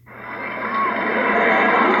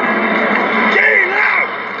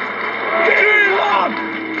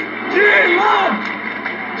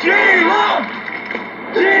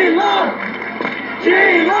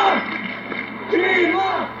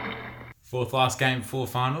Fourth last game before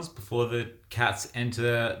finals, before the Cats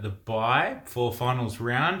enter the bye. Before finals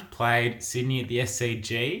round, played Sydney at the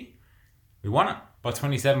SCG. We won it by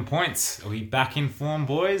 27 points. Are we back in form,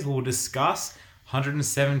 boys? We'll discuss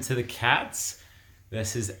 107 to the Cats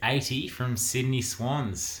versus 80 from Sydney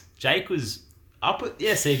Swans. Jake was up at the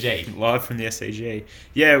SCG. Live from the SCG.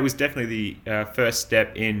 Yeah, it was definitely the first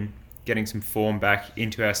step in getting some form back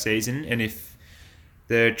into our season. And if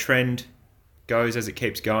the trend goes as it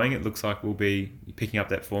keeps going, it looks like we'll be picking up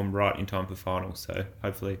that form right in time for finals. So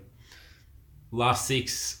hopefully. Last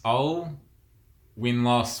 6 all.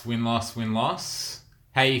 Win-loss, win-loss, win-loss.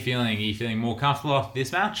 How are you feeling? Are you feeling more comfortable after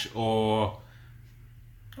this match, or...?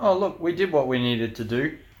 Oh, look, we did what we needed to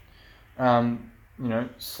do.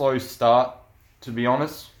 Slow start, to be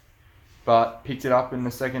honest, but picked it up in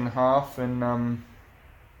the second half and,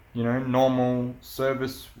 normal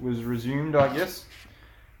service was resumed, I guess,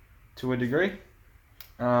 to a degree.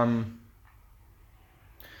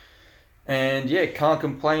 Can't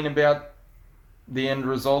complain about the end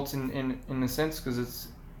result in a sense, because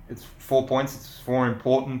it's 4 points. It's 4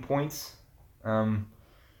 important points.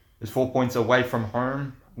 It's 4 points away from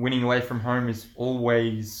home. Winning away from home is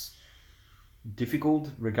always difficult,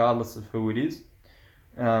 regardless of who it is.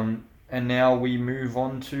 And now we move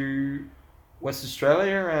on to West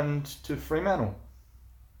Australia and to Fremantle.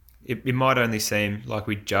 It might only seem like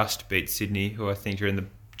we just beat Sydney, who I think are in the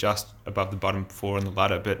just above the bottom 4 on the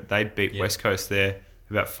ladder, but they beat West Coast there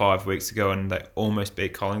about 5 weeks ago, and they almost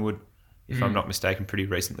beat Collingwood, if I'm not mistaken, pretty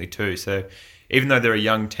recently too. So even though they're a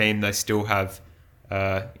young team, they still have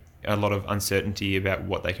a lot of uncertainty about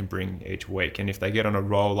what they can bring each week. And if they get on a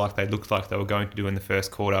roll like they looked like they were going to do in the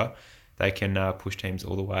first quarter, they can push teams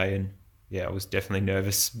all the way. And yeah, I was definitely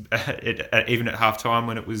nervous even at halftime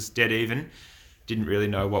when it was dead even. Didn't really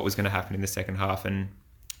know what was going to happen in the second half, and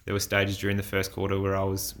there were stages during the first quarter where I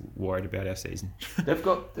was worried about our season. They've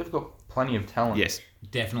got plenty of talent. Yes.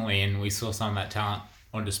 Definitely, and we saw some of that talent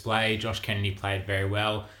on display. Josh Kennedy played very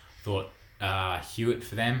well. Thought Hewitt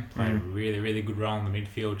for them played a really, really good role in the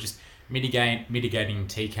midfield, just mitigating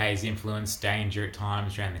TK's influence, danger at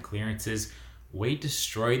times around the clearances. We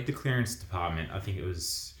destroyed the clearance department. I think it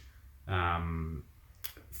was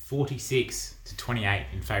 46 to 28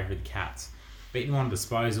 in favour of the Cats. Beating on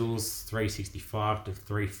disposals, 365 to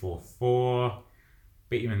 344.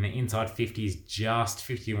 Beat them in the inside 50s, just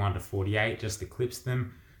 51 to 48, just eclipsed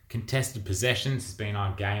them. Contested possessions has been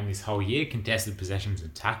our game this whole year. Contested possessions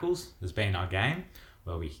and tackles has been our game,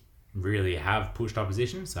 where we really have pushed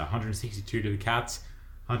opposition. So 162 to the Cats,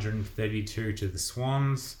 132 to the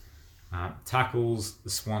Swans. Tackles, the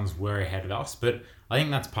Swans were ahead of us, but I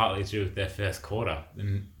think that's partly to do with their first quarter.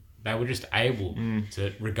 And they were just able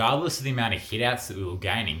to, regardless of the amount of hit-outs that we were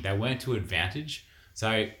gaining, they weren't to advantage.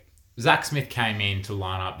 So Zach Smith came in to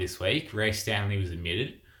line up this week. Ray Stanley was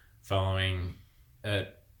admitted following a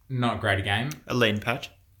not great a game. A lean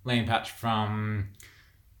patch. Lean patch from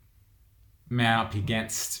Mount up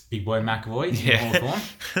against Big Boy McAvoy in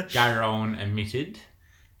Hawthorn. Gary Rowan admitted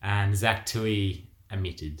and Zach Tui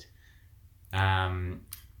admitted.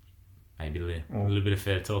 Maybe a little bit of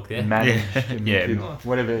fair talk there. Managed.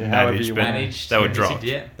 Whatever, however you managed. They were dropped.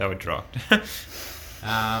 Yeah. They were dropped.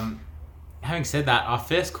 Having said that, our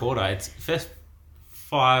first quarter, first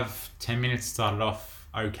 5-10 minutes started off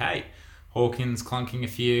okay. Hawkins clunking a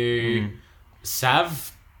few.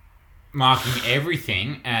 Sav marking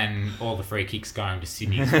everything and all the free kicks going to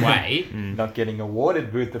Sydney's way. Not getting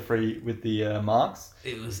awarded with the marks.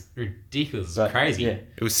 It was ridiculous. It was crazy. Yeah.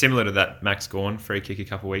 It was similar to that Max Gawn free kick a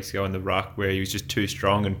couple of weeks ago in the ruck, where he was just too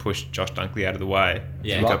strong and pushed Josh Dunkley out of the way.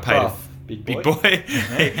 Yeah. He got paid Big boy.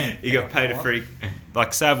 He got paid a free...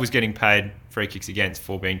 Like, Sav was getting paid free kicks against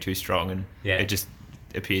for being too strong, and it just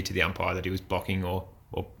appeared to the umpire that he was blocking or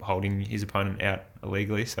holding his opponent out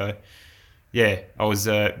illegally. So, yeah, I was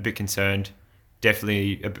a bit concerned.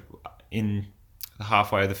 Definitely in the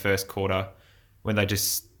halfway of the first quarter when they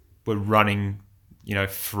just were running,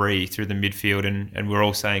 free through the midfield, and we're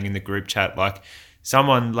all saying in the group chat, like,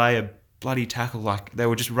 someone lay a bloody tackle. Like, they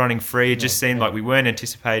were just running free. It just seemed like we weren't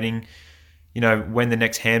anticipating, when the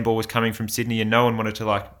next handball was coming from Sydney, and no one wanted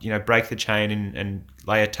to, break the chain and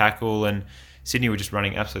lay a tackle, and Sydney were just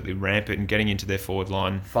running absolutely rampant and getting into their forward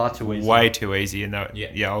line far too easy, way too easy. And I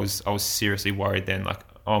was seriously worried then. Like,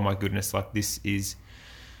 oh my goodness, like this is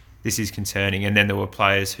concerning. And then there were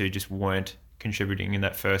players who just weren't contributing in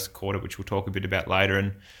that first quarter, which we'll talk a bit about later.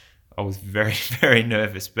 And I was very, very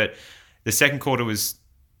nervous. But the second quarter was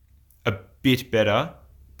a bit better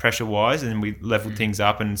pressure wise, and we leveled things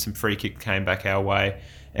up, and some free kick came back our way,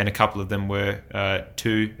 and a couple of them were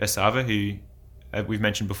to Asava, who we've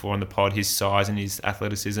mentioned before on the pod, his size and his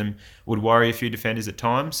athleticism would worry a few defenders at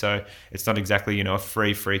times. So it's not exactly, a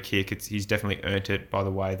free kick. He's definitely earned it by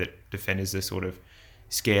the way that defenders are sort of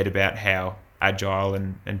scared about how agile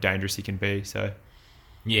and dangerous he can be. So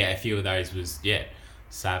yeah, a few of those was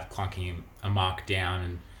Sav clunking a mark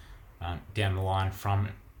down and down the line from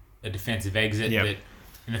a defensive exit. That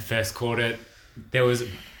in the first quarter there was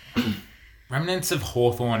remnants of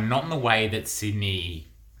Hawthorn, not in the way that Sydney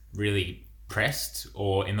really pressed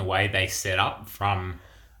or in the way they set up from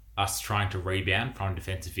us trying to rebound from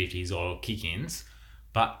defensive 50s or kick-ins,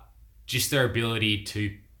 but just their ability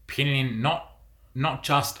to pin in not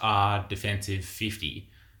just our defensive 50,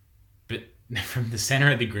 but from the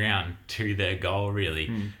centre of the ground to the goal,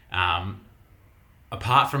 really.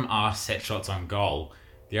 Apart from our set shots on goal,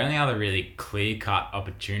 the only other really clear-cut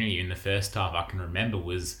opportunity in the first half I can remember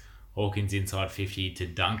was Hawkins inside 50 to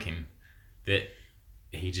Duncan that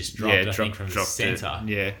he just dropped, I think, from the centre.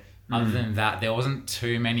 Yeah. Other than that, there wasn't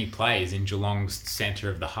too many plays in Geelong's centre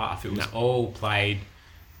of the half. It was all played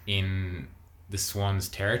in the Swans'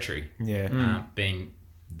 territory, being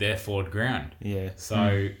their forward ground. Yeah.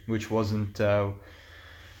 So, which wasn't the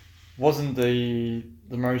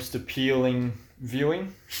most appealing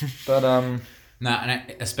viewing, but no,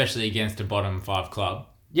 and especially against a bottom 5 club.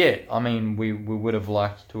 Yeah, I mean, we would have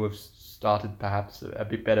liked to have started perhaps a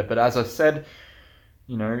bit better, but as I said,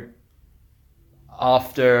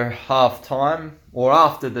 after half time or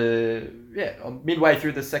after midway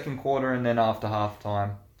through the second quarter and then after half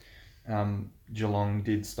time, Geelong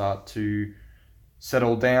did start to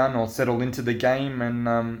settle down or settle into the game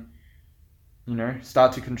and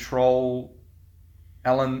start to control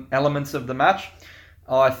elements of the match.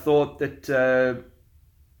 I thought that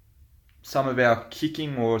some of our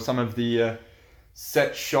kicking or some of the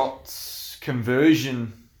set shots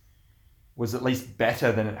conversion was at least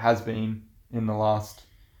better than it has been in the last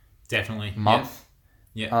month.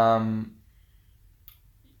 Yeah.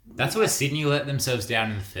 That's where Sydney let themselves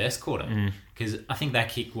down in the first quarter because I think they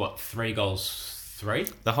kicked 3 goals, 3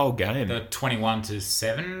 the whole game. The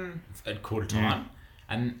 21-7 at quarter time,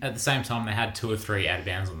 and at the same time they had 2 or 3 out of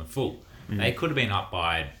bounds on the full. They could have been up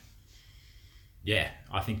by. Yeah,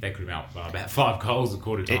 I think they could have been up by about 5 goals at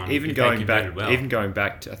quarter time. Even going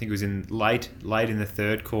back to, I think it was in late in the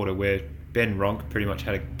third quarter where Ben Ronk pretty much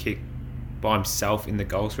had a kick by himself in the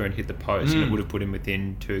goal square and hit the post, and it would have put him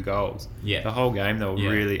within 2 goals. Yeah, the whole game they were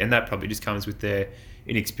really, and that probably just comes with their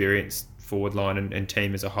inexperienced forward line and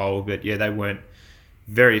team as a whole. But yeah, they weren't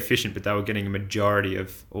very efficient, but they were getting a majority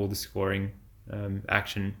of all the scoring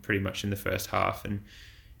action pretty much in the first half, and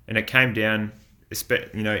it came down.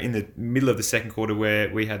 In the middle of the second quarter where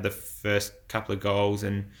we had the first couple of goals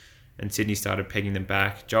and Sydney started pegging them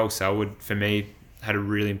back. Joel Selwood, for me, had a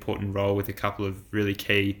really important role with a couple of really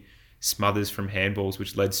key smothers from handballs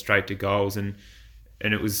which led straight to goals, and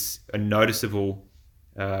it was a noticeable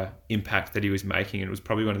impact that he was making. It was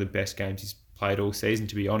probably one of the best games he's played all season,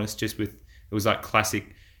 to be honest. It was like classic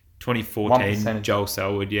 2014 Joel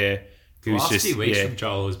Selwood, The last few weeks from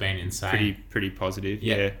Joel has been insane. Pretty positive,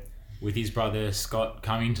 yeah. With his brother Scott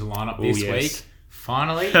coming to line up this week.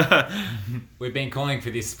 Finally. We've been calling for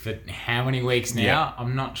this for how many weeks now? Yeah.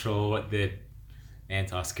 I'm not sure what the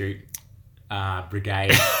anti-scoot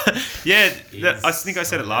brigade I think I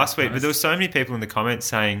said it last week, but there were so many people in the comments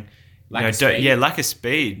saying lack of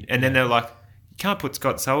speed. And then they're like, you can't put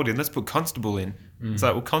Scott Selwood in, let's put Constable in. It's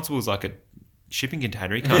like, well, Constable's like a shipping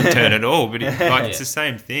container, he can't turn at all, but it's the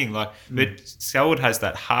same thing. But Selwood has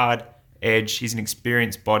that hard edge. He's an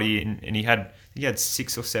experienced body, and he had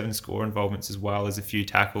 6 or 7 score involvements as well as a few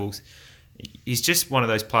tackles. He's just one of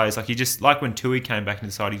those players. He just, like when Tui came back into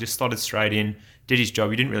the side, he just slotted straight in, did his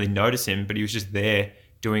job. You didn't really notice him, but he was just there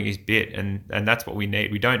doing his bit, and that's what we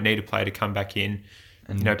need. We don't need a player to come back in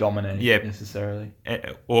and dominate necessarily,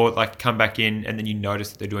 or come back in and then you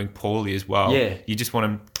notice that they're doing poorly as well. Yeah, you just want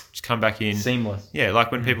them to come back in seamless. Yeah,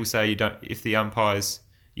 like when people say if the umpires.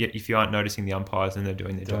 If you aren't noticing the umpires, then they're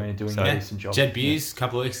doing their job. Doing a decent job. Jed Buse, a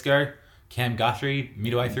couple of weeks ago. Cam Guthrie,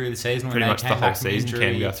 midway through the season. Pretty much the whole season,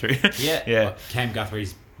 Cam Guthrie. Yeah. Cam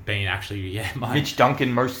Guthrie's been actually, Mitch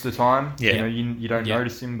Duncan most of the time. Yeah. You don't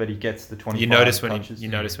notice him, but he gets the 25 You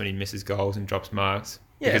notice when he misses goals and drops marks.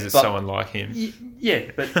 Because it's so unlike him.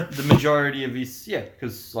 Yeah, but the majority of his... Yeah,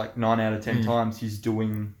 because 9 out of 10 times he's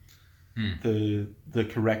doing the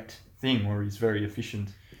correct thing, or he's very efficient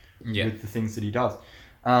with the things that he does.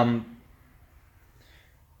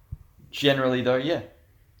 Generally though,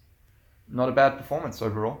 not a bad performance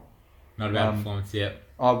overall. Not a bad performance,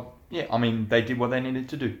 I mean, they did what they needed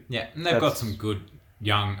to do. Yeah, and they've got some good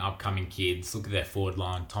young upcoming kids. Look at their forward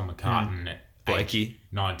line, Tom McCartan at Blakey.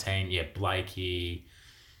 19. Yeah, Blakey.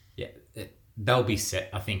 Yeah, they'll be set,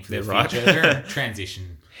 I think, for the They're future. right. They're in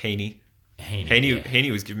transition. Heaney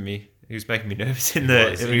was giving me. He was making me nervous in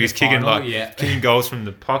the. He was kicking final, kicking goals from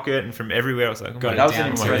the pocket and from everywhere. I was like, that was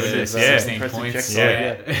an impressive, 16 points.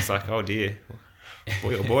 Yeah. It's like, oh dear,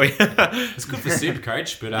 boy oh boy. It's good for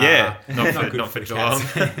Supercoach, but not for Geelong.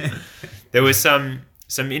 There was some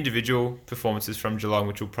individual performances from Geelong,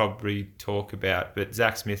 which we'll probably talk about, but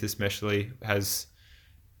Zach Smith especially has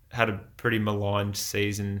had a pretty maligned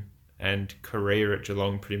season and career at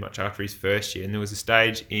Geelong pretty much after his first year. And there was a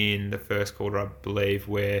stage in the first quarter, I believe,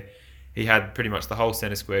 where he had pretty much the whole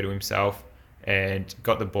centre square to himself and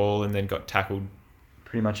got the ball and then got tackled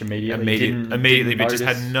pretty much immediately. Immediately, but just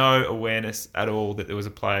had no awareness at all that there was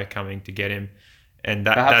a player coming to get him. And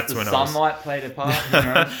that's when the sunlight played a part. You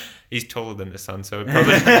know? He's taller than the sun, so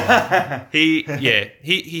probably he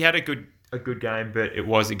had a good game, but it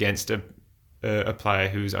was against a player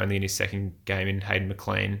who was only in his second game in Hayden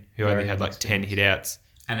McLean, who only had like 10 hit outs.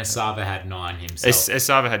 And Asava had 9 himself.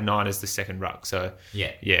 Asava had 9 as the second ruck, so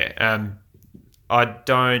yeah. I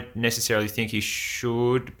don't necessarily think he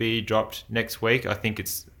should be dropped next week. I think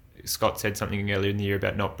Scott said something earlier in the year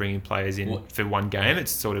about not bringing players in for one game.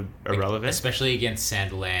 It's sort of irrelevant. Especially against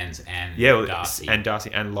Sandilands and Darcy. And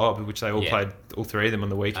Darcy and Lobb, which they all played, all three of them on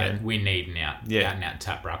the weekend. We need an out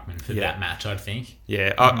tap ruckman for that match, I think.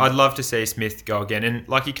 Yeah, I'd love to see Smith go again. And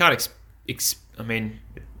like you can't, you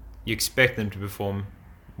expect them to perform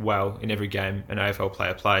well in every game an AFL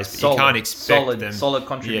player plays, but you can't expect them... Solid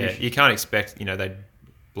contribution. Yeah, you can't expect, they'd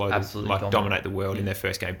dominate the world in their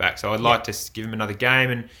first game back. So I'd like to give him another game,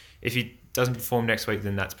 and if he doesn't perform next week,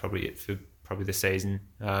 then that's probably it for the season.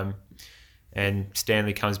 And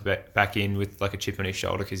Stanley comes back in with like a chip on his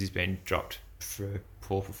shoulder because he's been dropped for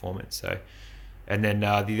poor performance. So, and then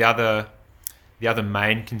the other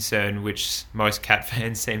main concern, which most Cat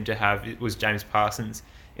fans seem to have, it was James Parsons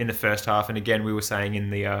in the first half. And again, we were saying in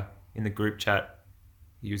the group chat,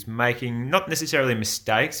 he was making not necessarily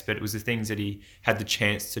mistakes, but it was the things that he had the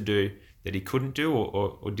chance to do that he couldn't do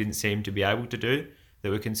or didn't seem to be able to do that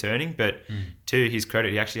were concerning. But to his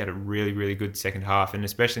credit, he actually had a really, really good second half. And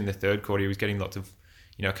especially in the third quarter, he was getting lots of,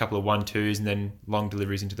 a couple of 1-2s and then long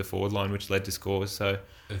deliveries into the forward line, which led to scores. So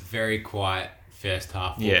a very quiet first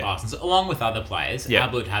half for Parsons, along with other players.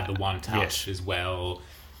 Ablett had the one touch as well.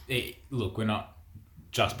 Look, we're not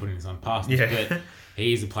just putting this on Parsons, but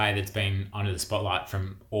he's a player that's been under the spotlight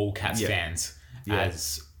from all Cats fans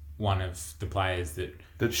as one of the players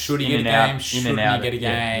that should he get a game, shouldn't he get a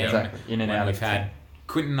game. Exactly. In and out. We've had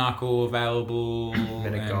Quinton Knuckle available.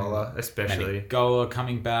 Menegola, especially. Menegola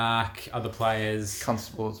coming back, other players.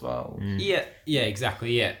 Constable as well. Yeah,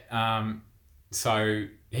 exactly, yeah. So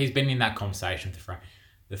he's been in that conversation with Frank.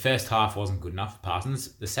 The first half wasn't good enough for Parsons.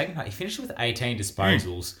 The second half, he finished with 18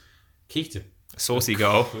 disposals, kicked a saucy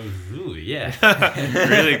goal. Ooh, yeah.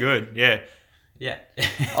 Really good, yeah. Yeah.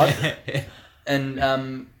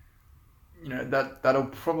 And that'll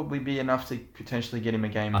probably be enough to potentially get him a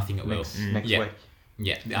game. I think it will next week.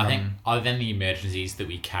 Yeah, I think other than the emergencies that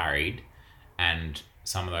we carried, and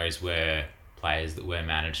some of those were players that were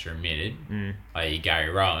managed or omitted, i.e. Gary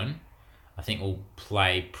Rowan, I think we'll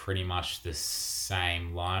play pretty much the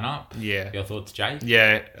same lineup. Yeah. Your thoughts, Jay?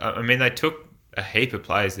 Yeah, I mean, they took a heap of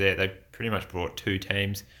players there. They pretty much brought 2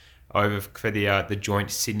 teams over for the joint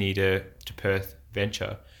Sydney to Perth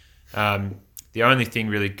venture. The only thing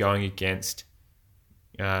really going against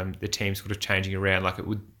the team sort of changing around, like it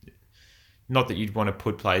would, not that you'd want to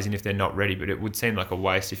put players in if they're not ready, but it would seem like a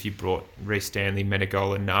waste if you brought Reece Stanley,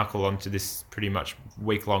 Menegola, and Narkle onto this pretty much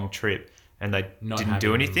week-long trip and they didn't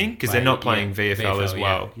do anything because they're not playing VFL as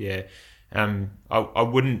well. Yeah. I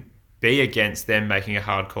wouldn't be against them making a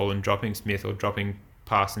hard call and dropping Smith or dropping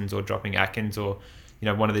Parsons or dropping Atkins or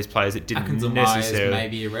one of these players that didn't Atkins necessarily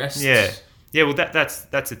maybe a rest. Yeah. Well, that's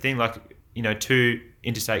the thing. Like 2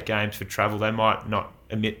 interstate games for travel, they might not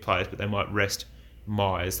omit players, but they might rest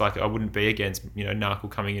Myers. Like I wouldn't be against Narkle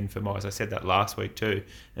coming in for Myers. I said that last week too,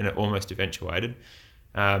 and it almost eventuated.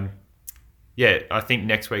 I think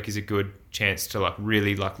next week is a good chance to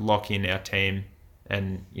really lock in our team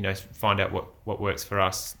and find out what works for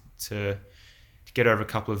us to get over a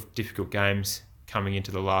couple of difficult games coming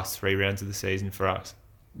into the last 3 rounds of the season for us.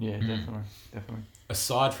 Yeah, definitely.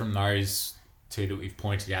 Aside from those 2 that we've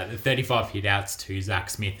pointed out, the 35 hit outs to Zach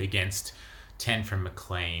Smith against 10 from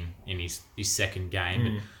McLean in his second game.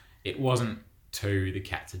 But it wasn't to the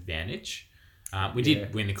Cats' advantage. We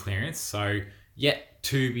did win the clearance, so yet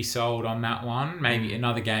to be sold on that one. Maybe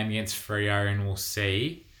another game against Freo and we'll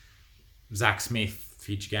see. Zach Smith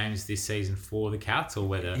future games this season for the Cats, or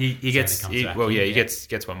whether he gets comes back he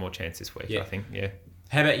gets one more chance this week. I think. Yeah.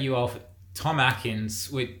 How about you, Alf? Tom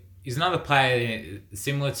Atkins is another player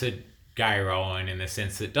similar to Gary Rowan in the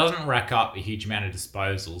sense that doesn't rack up a huge amount of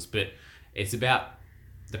disposals, but it's about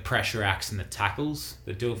the pressure acts and the tackles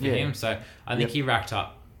that do it for him. So I think he racked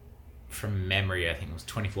up, from memory, I think it was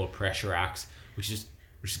 24 pressure acts, which is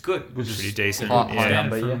good. Which is pretty decent.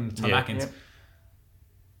 From Tom Atkins. Yep.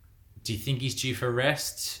 Do you think he's due for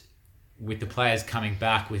rest with the players coming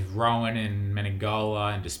back with Rowan and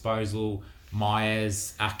Menegola and disposal,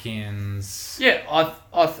 Myers, Atkins? Yeah,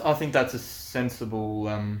 I think that's a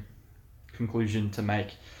sensible conclusion to make.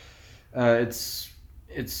 It's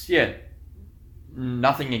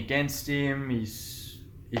nothing against him. He's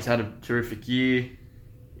had a terrific year.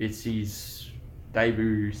 It's his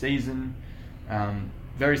debut season.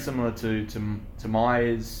 Very similar to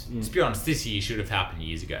Myers. Let's be honest, this year should have happened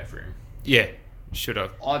years ago for him. Yeah, should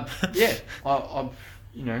have.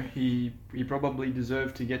 He probably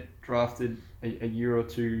deserved to get drafted a year or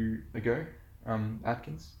two ago,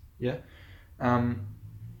 Atkins. Yeah.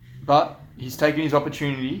 But he's taken his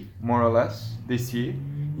opportunity, more or less, this year.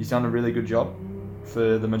 He's done a really good job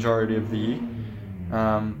for the majority of the year.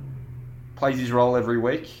 Plays his role every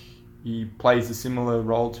week. He plays a similar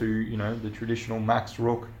role to, the traditional Max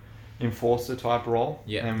Rook enforcer type role.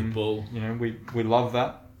 Yeah, the bull. We love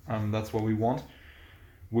that. That's what we want.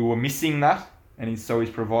 We were missing that, and he's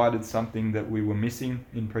provided something that we were missing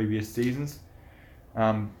in previous seasons.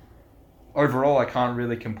 Overall, I can't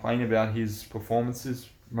really complain about his performances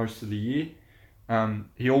most of the year.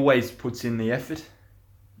 He always puts in the effort.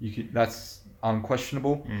 That's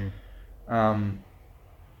unquestionable.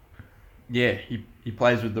 He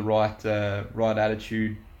plays with the right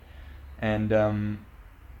attitude, and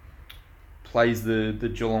plays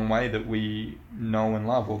the Geelong way that we know and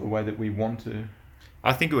love, or the way that we want to.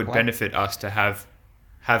 I think it would benefit us to have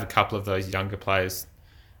a couple of those younger players,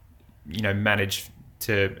 manage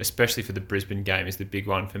to, especially for the Brisbane game is the big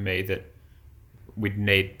one for me, that we'd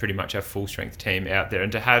need pretty much our full strength team out there,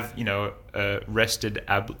 and to have a rested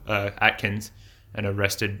Atkins and a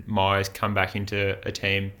rested Myers come back into a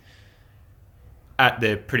team at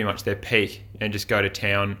pretty much their peak and just go to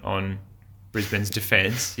town on Brisbane's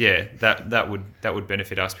defence. Yeah, that would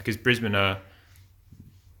benefit us, because Brisbane are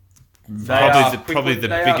probably the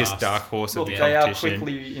biggest dark horse of the competition. They are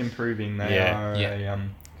quickly improving.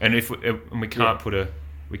 And we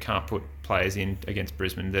can't put players in against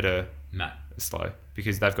Brisbane that are slow,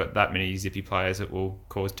 because they've got that many zippy players that will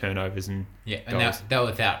cause turnovers and goals. They were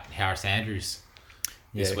without Harris Andrews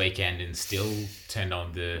this weekend, and still turned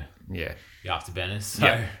on the afterburners,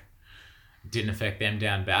 so didn't affect them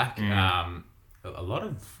down back. A lot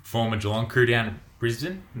of former Geelong crew down at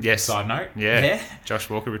Brisbane. Yes. Side note. Yeah. Josh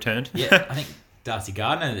Walker returned. Yeah, I think Darcy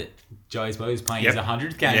Gardner, that Joey's boy, was playing his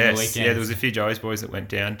 100th game on the weekend. Yeah, there was a few Joey's boys that went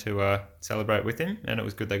down to celebrate with him, and it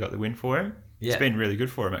was good they got the win for him. Yeah. It's been really good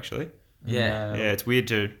for him, actually. Yeah. Yeah, it's weird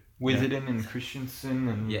to... Witherden and Christensen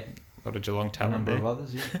and... a lot of Geelong talent there. A number of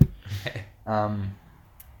others,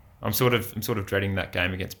 I'm sort of dreading that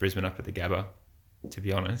game against Brisbane up at the Gabba, to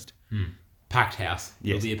be honest. Packed house.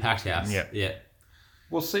 Yes. It'll be a packed house. Yeah.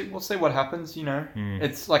 We'll see what happens,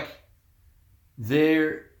 It's like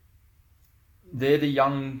they're the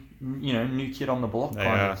young, new kid on the block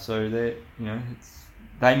kind of. So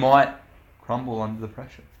they might crumble under the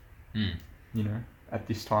pressure. At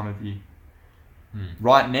this time of year.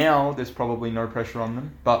 Right now, there's probably no pressure on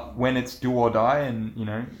them, but when it's do or die, and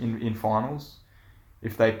in finals,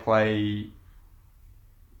 if they play,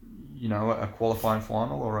 a qualifying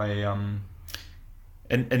final or a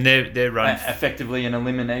and their run effectively an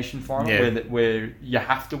elimination final where you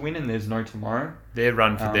have to win and there's no tomorrow. Their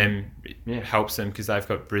run for them helps them, because they've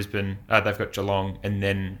got Brisbane, they've got Geelong, and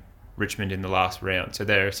then Richmond in the last round. So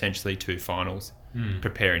they're essentially two finals,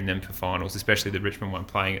 preparing them for finals, especially the Richmond one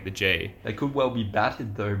playing at the G. They could well be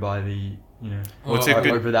battered though by the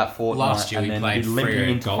over that fortnight. Last year we played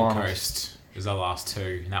Freo and Gold finals. Coast. Was our last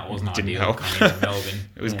two, and that wasn't Didn't ideal help. coming into Melbourne.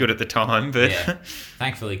 It was good at the time, but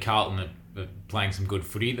thankfully Carlton are playing some good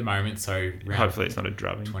footy at the moment, so hopefully it's not a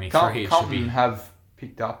drubbing. 23 Carlton have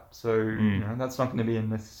picked up, so that's not going to be a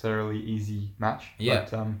necessarily easy match. Yeah.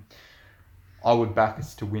 But I would back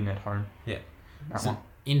us to win at home. Yeah.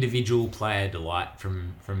 Individual player delight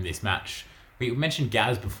from this match. We mentioned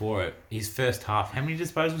Gaz before. His first half, how many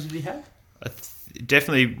disposals did he have?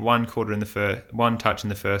 Definitely one touch in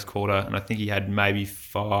the first quarter, and I think he had maybe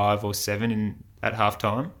 5 or 7 at half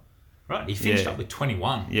time. Right, he finished up with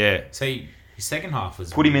 21. Yeah. So his second half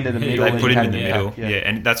was... Put him into the middle. They put him in the middle,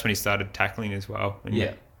 and that's when he started tackling as well.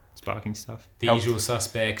 And sparking stuff. The usual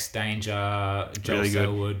suspects, Danger, Joel Really good.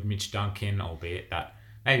 Selwood, Mitch Duncan, albeit that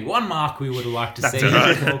maybe one mark we would have liked to That's see. all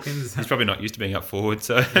right. Hawkins. He's probably not used to being up forward,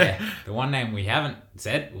 so Yeah, the one name we haven't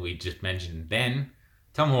said, we just mentioned then,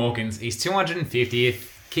 Tom Hawkins. He's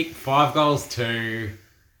 250th, kicked 5 goals, 2.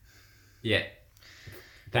 Yeah.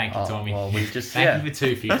 Thank you, Tommy. Well, we just Thank you for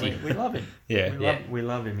 250. we love him. yeah, We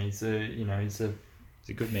love him. He's a he's a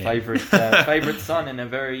good man. favorite son and a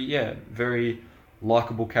very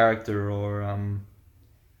likable character, or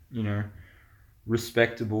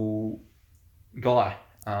respectable guy.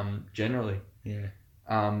 Generally. Yeah.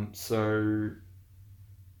 So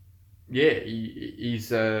yeah, he's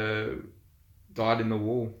died in the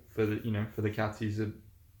wall for the Cats. He's a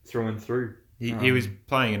through and through. He was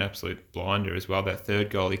playing an absolute blinder as well. That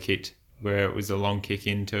third goal he kicked, where it was a long kick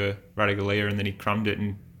into Radigalia, and then he crumbed it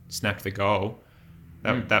and snapped the goal.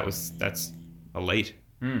 That's elite.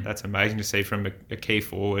 That's amazing to see from a key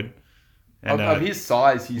forward. And, of his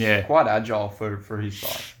size, he's quite agile for his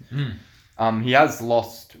size. He has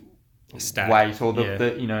lost weight, or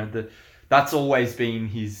that's always been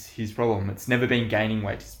his problem. It's never been gaining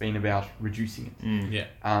weight. It's been about reducing it.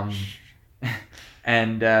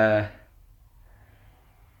 And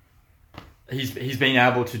he's been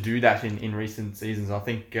able to do that in recent seasons. I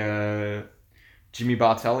think Jimmy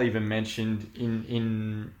Bartell even mentioned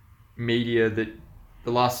in media that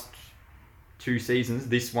the last 2 seasons,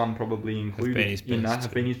 this one probably included,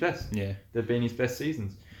 have been his best. Yeah, they've been his best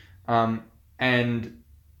seasons. And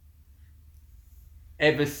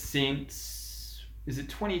ever since, is it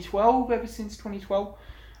 2012? Ever since 2012,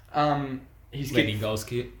 he's Leading kicked, goal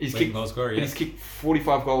scorer. he's kicked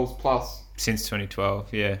 45 goals plus since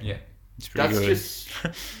 2012. Yeah, it's pretty good.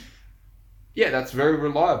 That's very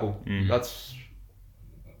reliable. That's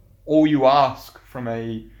all you ask from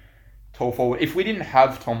a tall forward. If we didn't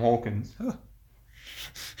have Tom Hawkins,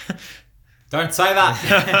 don't say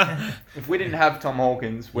that. if we didn't have Tom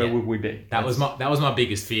Hawkins, where would we be? That was my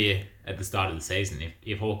biggest fear at the start of the season.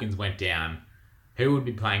 If Hawkins went down, who would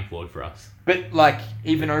be playing forward for us? But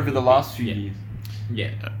even over the last few years,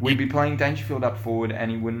 we'd be playing Dangerfield up forward,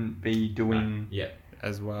 and he wouldn't be doing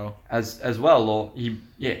as well, or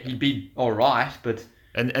he'd be all right, but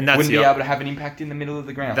and that's wouldn't be able to have an impact in the middle of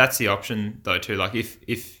the ground. That's the option though too. Like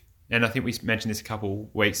if and I think we mentioned this a couple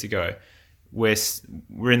weeks ago, we're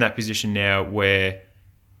in that position now where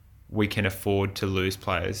we can afford to lose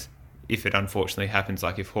players if it unfortunately happens.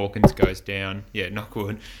 Like if Hawkins goes down, knock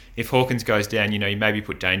wood. If Hawkins goes down, you maybe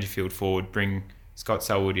put Dangerfield forward, bring Scott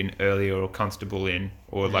Selwood in earlier, or Constable in,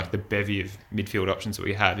 or like the bevy of midfield options that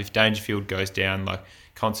we have. If Dangerfield goes down, like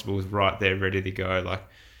Constable's right there ready to go, like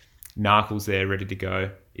Narkle's there ready to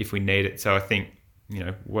go if we need it. So I think,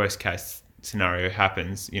 worst case scenario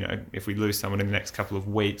happens, if we lose someone in the next couple of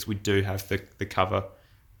weeks, we do have the cover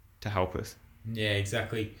to help us. Yeah,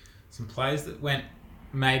 exactly. Some players that went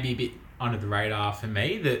maybe a bit under the radar for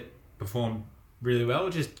me that performed really well.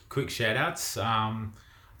 Just quick shout outs. I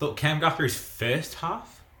thought Cam Guthrie's first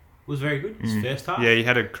half was very good. His first half. Yeah, he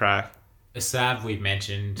had a crack. Asav, we've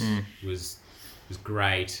mentioned, was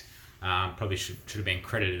great. Probably should have been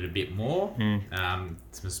credited a bit more. Some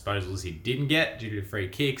disposals he didn't get due to free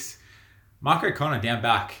kicks. Mark O'Connor down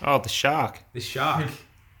back. Oh, the Shark. The Shark.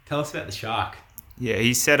 Tell us about the Shark. Yeah,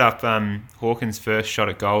 he set up Hawkins' first shot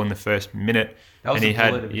at goal in the first minute, and he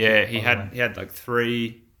had like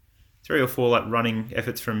three or four like running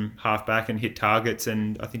efforts from half back and hit targets,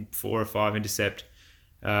 and I think 4 or 5 intercept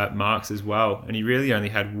marks as well. And he really only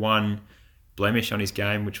had one blemish on his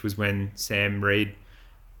game, which was when Sam Reid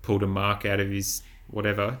pulled a mark out of his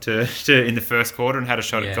whatever to in the first quarter and had a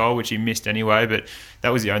shot at goal, which he missed anyway. But that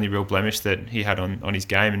was the only real blemish that he had on his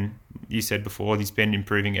game. And you said before, he's been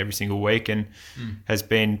improving every single week and has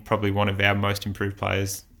been probably one of our most improved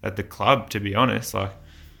players at the club, to be honest. Like,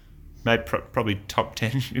 maybe probably top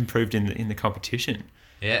 10 improved in the competition.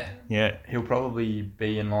 Yeah. He'll probably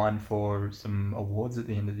be in line for some awards at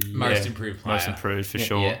the end of the year. Most improved player. Most improved, for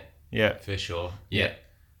sure. Yeah. For sure. Yeah.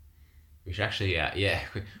 We should actually,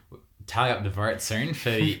 tally up the votes soon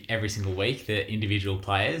for every single week, the individual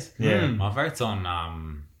players. Yeah. My vote's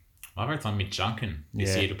on Mitch Duncan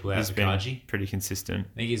this year to pull out the Kaji. Pretty consistent.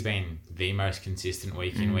 I think he's been the most consistent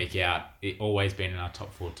week in, week out. It always been in our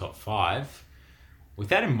top 4, top 5. With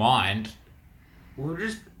that in mind, we're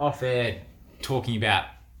just off air talking about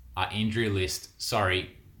our injury list.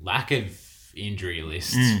 Sorry, lack of injury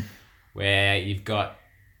list, where you've got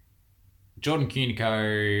Jordan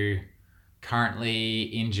Cunico currently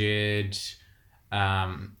injured,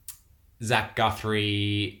 Zach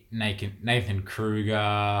Guthrie, Nathan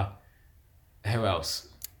Kruger. Who else?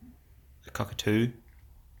 A Cockatoo.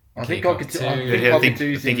 I think Cockatoo. I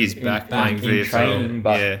think he's back playing in training,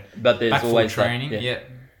 but there's back always full training. that, yeah.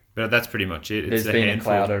 But that's pretty much it. There's been a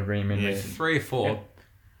cloud over him in Yeah. 3 or 4.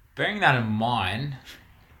 Bearing that in mind,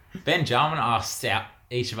 Ben Jarman asked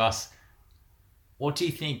each of us, what do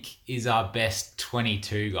you think is our best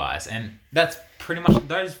 22 guys? And that's pretty much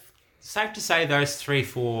those. Safe to say those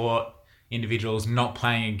 3-4 individuals not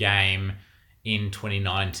playing a game in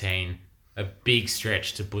 2019, a big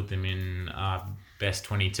stretch to put them in best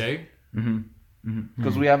 22.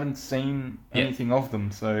 Because we haven't seen anything of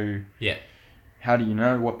them, so Yeah. how do you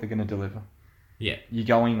know what they're going to deliver? Yeah. You're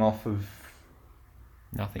going off of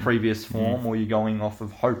Nothing. previous form, or you're going off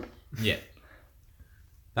of hope. Yeah.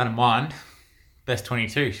 That in mind, best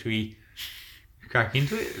 22. Should we crack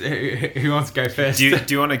into it? Who wants to go first? Do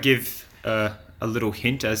you want to give a little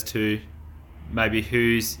hint as to maybe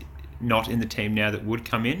who's not in the team now that would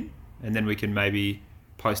come in, and then we can maybe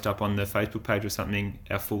post up on the Facebook page or something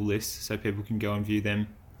our full list so people can go and view them.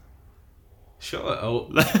 Sure. Oh,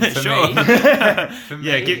 for Sure. me, for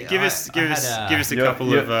Yeah, me, give us a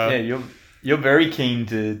couple of. You're very keen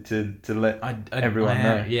to let everyone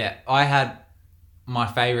know. Yeah, I had my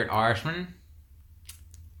favourite Irishman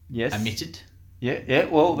Yes. omitted. Yeah.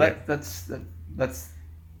 Well, that's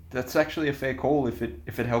actually a fair call if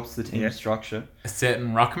it helps the team structure. A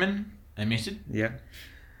certain Ruckman omitted. Yeah.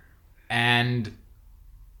 And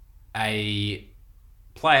a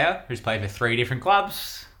player who's played for 3 different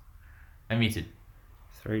clubs omitted.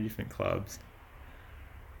 3 different clubs.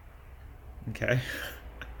 Okay.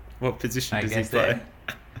 What position I does he guess play?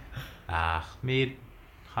 Mid,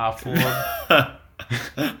 half forward.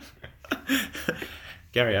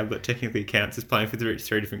 Gary Ablett technically counts as playing for 3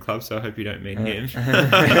 different clubs, so I hope you don't mean him.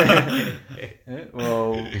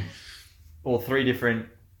 Or 3 different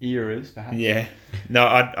eras, perhaps. Yeah. No,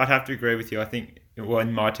 I'd have to agree with you. I think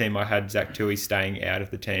in my team I had Zach Tui staying out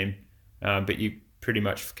of the team, but you pretty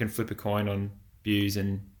much can flip a coin on Buse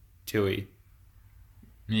and Tui.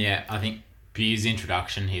 Yeah, I think Beer's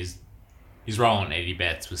introduction, his role on Eddie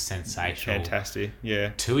Betts was sensational. Fantastic,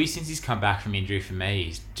 yeah. Tui, since he's come back from injury for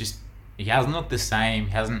me, he hasn't looked the same.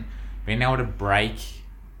 He hasn't been able to break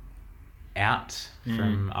out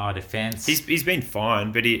from our defence. He's been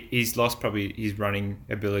fine, but he's lost probably his running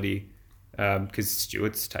ability because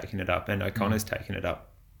Stewart's taken it up and O'Connor's taken it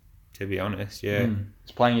up, to be honest, yeah.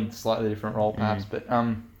 He's playing a slightly different role, perhaps. But,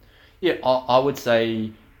 I would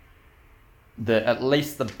say that at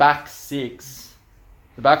least the back six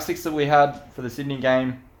that we had for the Sydney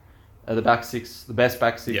game are the best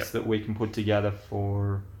back six that we can put together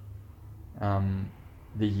for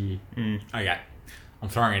the year. Okay. I'm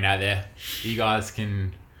throwing it out there. You guys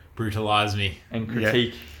can brutalise me. And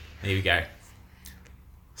critique. There we go.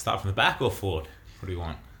 Start from the back or forward? What do you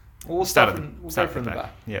want? We'll start from the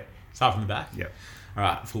back. Yeah. Start from the back? Yeah. All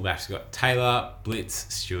right, fullbacks. We've got Taylor,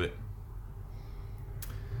 Blitz, Stewart.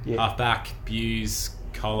 Yeah. Halfback, Buse,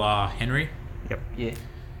 Kolar, Henry. Yep. Yeah.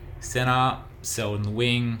 Centre, Selwyn the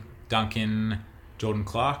wing, Duncan, Jordan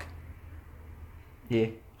Clark. Yeah.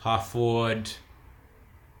 Half forward,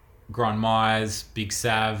 Gron Myers, Big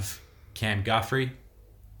Sav, Cam Guthrie.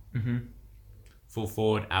 Full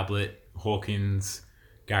forward, Ablett, Hawkins,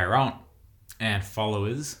 Gary Rowan. And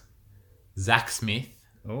followers, Zach Smith,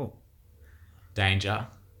 Oh. Danger,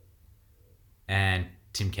 and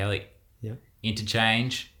Tim Kelly. Yeah.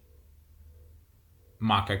 Interchange,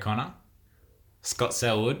 Mark O'Connor, Scott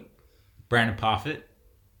Selwood, Brandon Parfitt,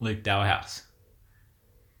 Luke Dalehouse.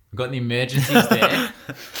 We've got the emergencies there.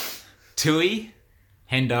 Tui,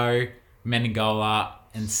 Hendo, Menegola,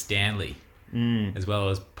 and Stanley. As well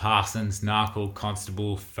as Parsons, Narkle,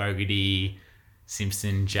 Constable, Fogarty,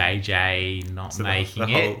 Simpson, JJ, not making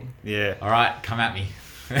it. Yeah. All right, come at me.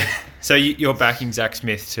 So you're backing Zach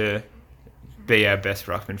Smith to be our best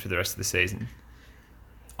ruckman for the rest of the season?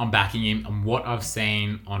 I'm backing him on what I've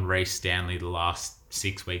seen on Reece Stanley the last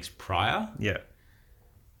 6 weeks prior. Yeah.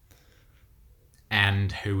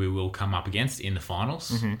 And who we will come up against in the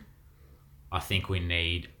finals. I think we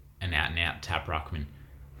need an out-and-out tap ruckman.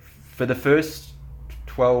 For the first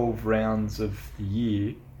 12 rounds of the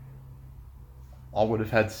year, I would have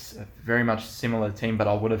had a very much similar team, but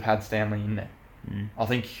I would have had Stanley in there. I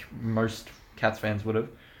think most Cats fans would have,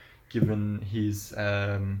 given his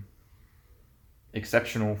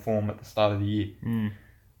exceptional form at the start of the year.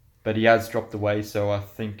 But he has dropped away, so I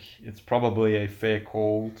think it's probably a fair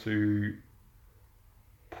call to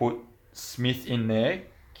put Smith in there,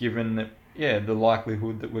 given that, the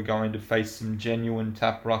likelihood that we're going to face some genuine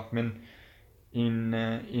tap ruckmen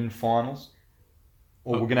in finals.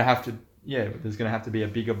 Or we're going to have to, there's going to have to be a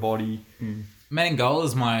bigger body. Menengola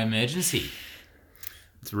is my emergency.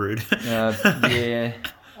 It's rude. I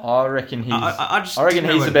I reckon he's. I reckon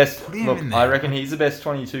he's the best. Look, I reckon he's the best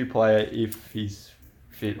 22 player if he's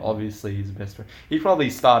fit. Obviously, he's the best. He's probably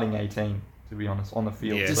starting 18, to be honest, on the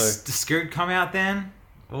field. Yeah. So. Does Scoot come out then,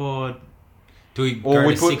 or do we go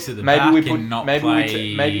to 6 at the back and not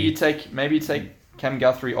play? Maybe you take Cam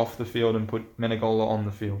Guthrie off the field and put Menegola on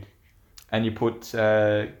the field, and you put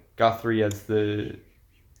Guthrie as the.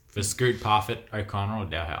 For Scoot, Parfitt, O'Connor, or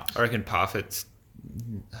Dalhouse? I reckon Parfitt's.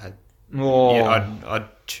 Oh. Yeah,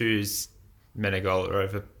 I'd choose Menegola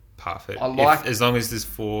over Parfitt. As long as there's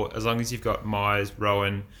 4, as long as you've got Myers,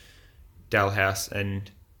 Rowan, Dalhouse,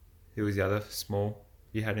 and who was the other small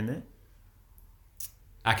you had in there?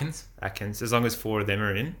 Atkins. As long as 4 of them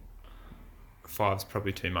are in, 5's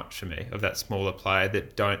probably too much for me of that smaller player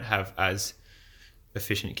that don't have as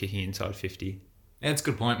efficient kicking inside 50. Yeah, that's a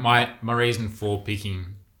good point. My reason for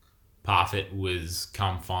picking Parfitt was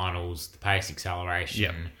come finals, the pace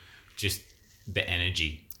acceleration, just the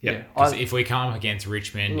energy. Yeah. Because if we come up against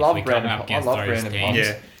Richmond, if we come up against those teams,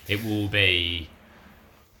 it will be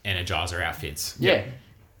Energizer outfits. Yeah.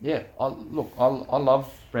 Yeah. I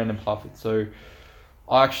love Brandon Parfitt. So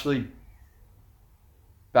I actually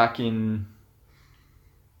back in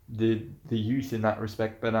the youth in that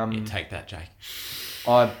respect. But take that, Jake.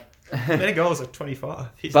 Menegola's like 25.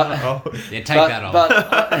 He's not old. Yeah, take that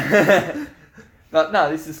off. But no,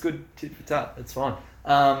 this is good tit for tat. It's fine.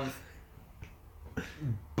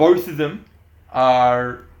 Both of them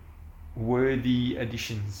are worthy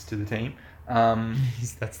additions to the team.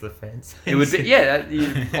 That's the fence. It would be,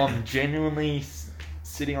 I'm genuinely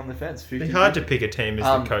sitting on the fence. It's hard to pick a team as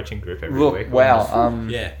the coaching group every week. Wow.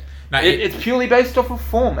 Yeah. No, it's purely based off of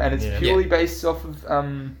form, and it's purely based off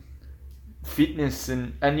of fitness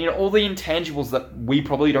and all the intangibles that we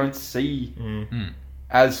probably don't see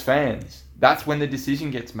as fans. That's when the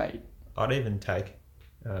decision gets made. I'd even take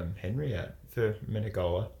Henry out for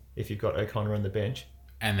Menegola if you've got O'Connor on the bench,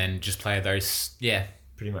 and then just play those. Yeah,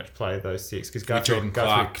 pretty much play those 6 because Guthrie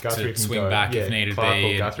can swing back if needed. Clark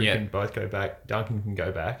or Guthrie can both go back. Duncan can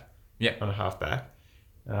go back. Yeah, on a half back.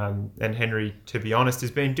 And Henry, to be honest,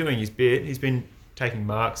 has been doing his bit. He's been taking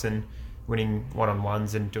marks and winning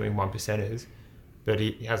one-on-ones and doing 1%ers, but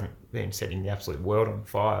he hasn't been setting the absolute world on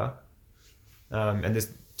fire. And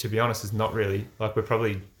this, to be honest, is not really like we're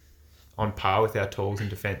probably on par with our tools in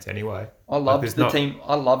defence anyway. I loved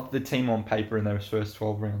the team on paper in those first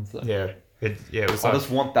 12 rounds. Though. Yeah, it was. I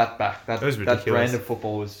just want that back. That was ridiculous. That brand of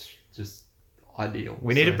football was just ideal.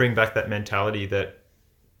 We need to bring back that mentality that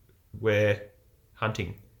we're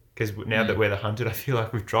hunting, because now that we're the hunted, I feel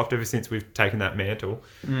like we've dropped ever since we've taken that mantle.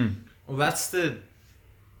 Well, that's the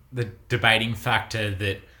debating factor,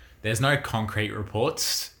 that there's no concrete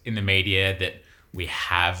reports in the media that we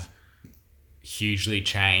have hugely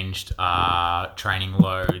changed training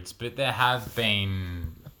loads, but there have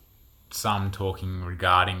been some talking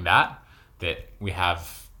regarding that we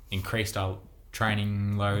have increased our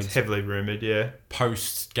training loads. It's heavily rumoured, yeah.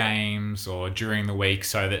 Post games or during the week,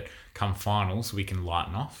 so that come finals we can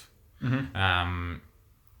lighten off.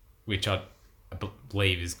 Which I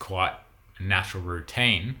believe is quite a natural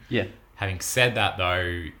routine. Yeah. Having said that,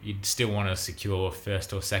 though, you'd still want to secure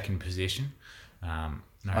first or second position.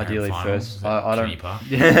 Ideally finals, first. I don't.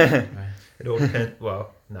 Yeah. It all depends.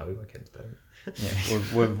 Well, no, we won't get into that. Yeah,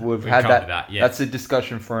 we've had that. That's a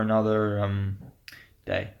discussion for another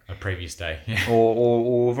day. A previous day. Yeah.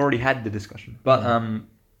 Or we've already had the discussion. But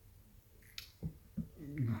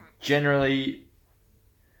generally,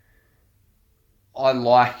 I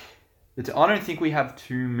like it. I don't think we have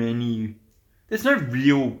too many. There's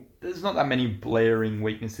not that many blaring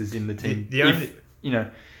weaknesses in the team. The only,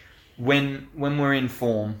 when we're in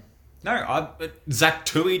form. No, Zach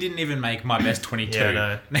Tui didn't even make my best 22.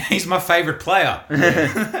 Yeah, no. He's my favourite player.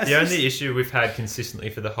 The only issue we've had consistently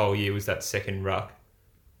for the whole year was that second ruck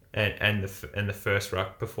and the first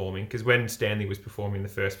ruck performing. Because when Stanley was performing the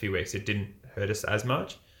first few weeks, it didn't hurt us as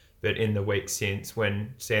much. But in the weeks since,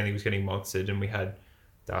 when Stanley was getting monstered and we had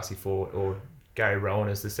Darcy Ford or Gary Rowan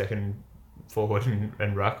as the second forward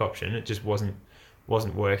and ruck option, it just wasn't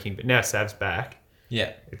working. But now Sav's back.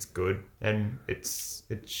 Yeah, it's good, and it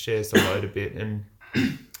shares the load a bit. And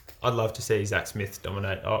I'd love to see Zach Smith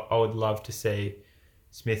dominate. I would love to see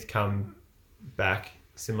Smith come back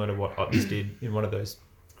similar to what Otters did in one of those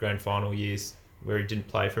grand final years where he didn't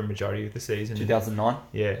play for a majority of the season. 2009.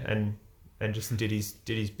 Yeah, and just did his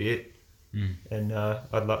bit. And I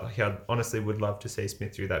honestly would love to see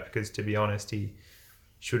Smith through that, because to be honest, he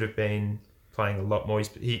should have been playing a lot more.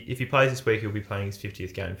 If he plays this week, he'll be playing his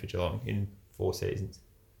 50th game for Geelong in 4 seasons.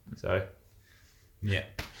 So, yeah.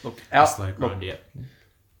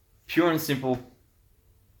 Pure and simple,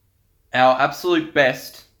 our absolute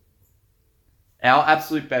best Our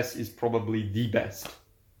absolute best is probably the best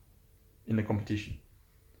in the competition.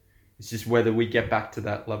 It's just whether we get back to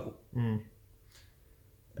that level.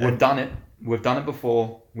 We've done it. We've done it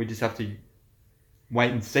before. We just have to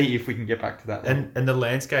wait and see if we can get back to that level. And the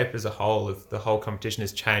landscape as a whole of the whole competition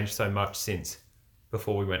has changed so much since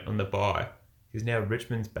before we went on the bye. Because now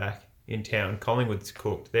Richmond's back in town. Collingwood's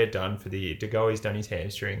cooked. They're done for the year. De Goey's done his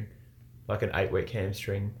hamstring, like an 8-week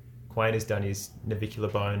hamstring. Quain has done his navicular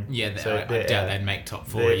bone. Yeah, I doubt they'd make top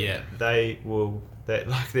 4 yet.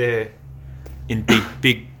 They're in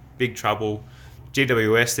big trouble.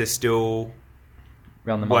 GWS, they're still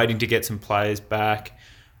waiting to get some players back.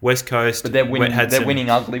 West Coast, but they're winning. Winning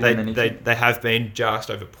ugly. They have been just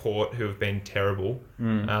over Port, who have been terrible.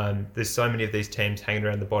 There's so many of these teams hanging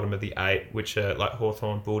around the bottom of the 8, which are like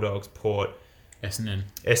Hawthorn, Bulldogs, Port,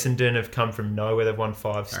 Essendon have come from nowhere. They've won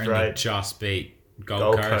 5 straight. They just beat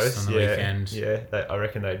Gold Coast on the weekend. Yeah, I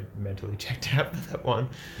reckon they mentally checked out for that one.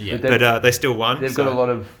 Yeah, but they still won. They've got a lot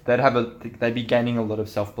of. They'd be gaining a lot of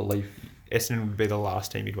self-belief. Essendon would be the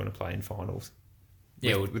last team you'd want to play in finals.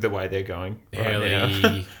 Yeah, with the way they're going.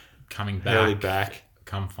 Hurley coming back. Hurley back.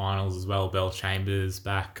 Come finals as well. Bell Chambers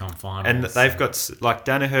back. Come finals. And they've got like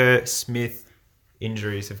Danaher, Smith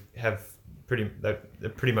injuries have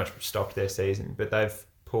pretty much stopped their season, but they've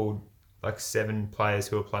pulled like 7 players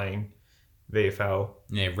who are playing VFL.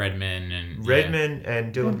 Yeah, Redman and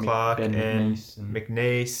Dylan Clark Ben and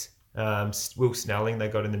McNeese. Will Snelling they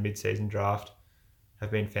got in the mid-season draft have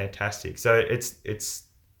been fantastic. So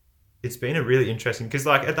it's been a really interesting, because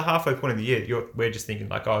like at the halfway point of the year, we're just thinking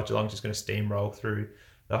like, oh, Geelong's just going to steamroll through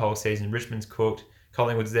the whole season. Richmond's cooked,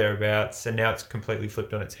 Collingwood's thereabouts, and now it's completely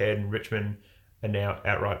flipped on its head, and Richmond are now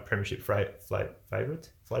outright premiership favourites. Favourites.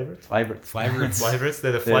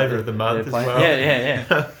 They're the flavour of the month as well.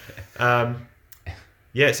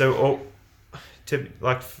 Yeah. So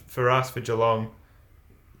for us, for Geelong,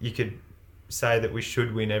 you could say that we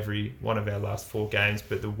should win every one of our last 4 games,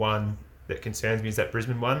 but the one that concerns me is that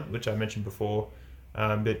Brisbane one, which I mentioned before.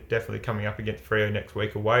 But definitely coming up against Freo next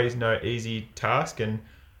week away is no easy task, and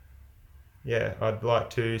yeah, I'd like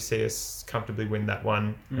to see us comfortably win that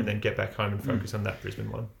one and then get back home and focus on that Brisbane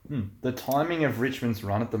one. The timing of Richmond's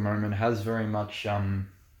run at the moment has very much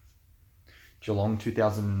Geelong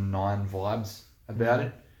 2009 vibes about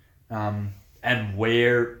it, and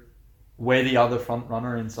we're the other front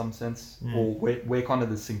runner in some sense, or we're kind of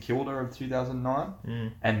the St Kilda of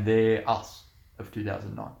 2009, and they're us of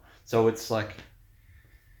 2009. So it's like,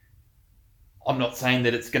 I'm not saying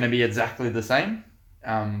that it's going to be exactly the same,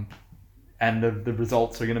 and the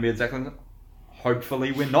results are going to be exactly the same.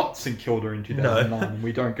 Hopefully we're not St Kilda in 2009 and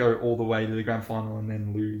we don't go all the way to the grand final and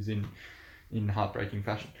then lose in heartbreaking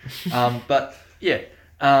fashion. But yeah,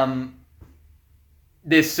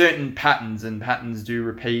 there's certain patterns, and patterns do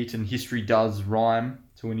repeat, and history does rhyme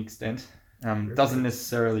to an extent. Doesn't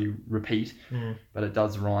necessarily repeat, but it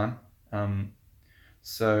does rhyme.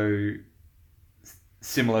 So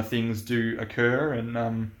similar things do occur,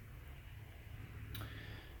 and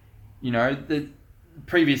the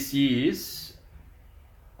previous years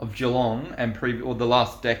of Geelong and or the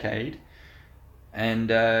last decade, and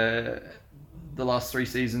the last 3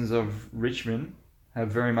 seasons of Richmond have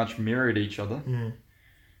very much mirrored each other.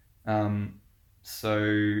 So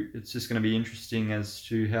it's just going to be interesting as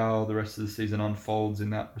to how the rest of the season unfolds in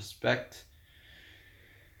that respect.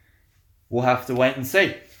 We'll have to wait and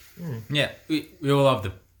see. Yeah, we all have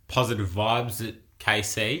the positive vibes at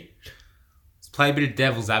KC. Let's play a bit of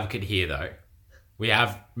devil's advocate here, though. We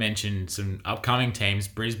have mentioned some upcoming teams.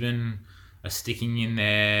 Brisbane are sticking in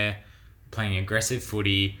there, playing aggressive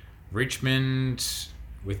footy. Richmond,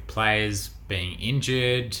 with players being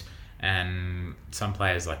injured, and some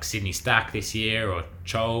players like Sydney Stack this year, or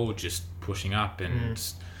Chol just pushing up and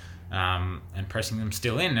pressing them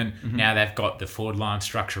still in. And now they've got the forward line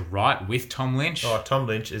structure right with Tom Lynch. Oh, Tom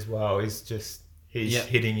Lynch as well is just... He's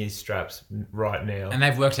hitting his straps right now. And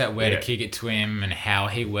they've worked out where to kick it to him and how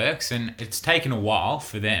he works. And it's taken a while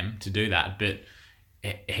for them to do that. But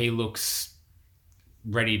he looks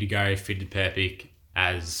ready to go, fitted perfect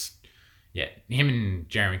as... Yeah, him and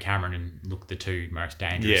Jeremy Cameron look the 2 most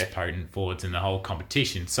dangerous, potent forwards in the whole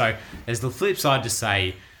competition. So there's the flip side to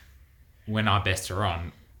say, when our best are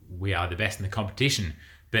on, we are the best in the competition.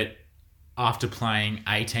 But after playing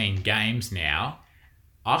 18 games now...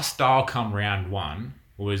 Our style come round 1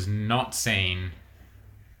 was not seen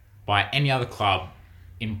by any other club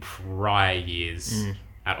in prior years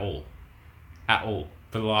at all. For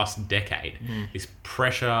the last decade. This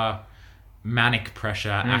pressure, manic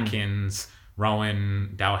pressure, Atkins,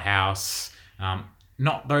 Rowan, Dalhouse,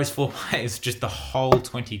 not those 4 players, just the whole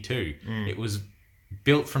 22. It was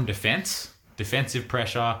built from defence defensive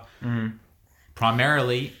pressure,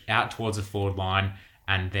 primarily out towards the forward line,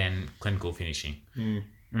 and then clinical finishing.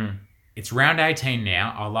 It's round 18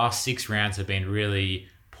 now. Our last 6 rounds have been really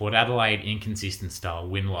Port Adelaide inconsistent style,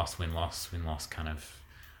 win-loss, win-loss, win-loss, kind of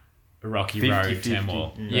a rocky road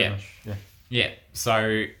turmoil. Yeah.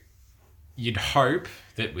 So you'd hope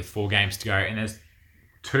that with 4 games to go, and there's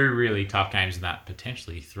 2 really tough games in that,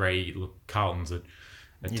 potentially 3. Look, Carlton's a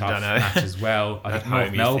tough match as well. I think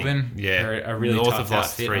North Melbourne are a really North tough have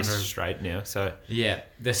lost outfit 3 straight now. So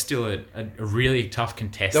they're still a really tough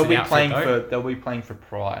contested They'll be outfit, playing for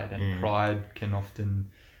pride, and pride can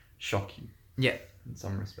often shock you. Yeah, in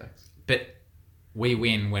some respects. But we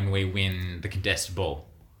win when we win the contested ball.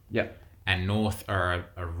 Yeah. And North are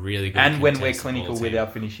a really good and when we're clinical with our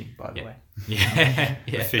finishing, by the way. Yeah.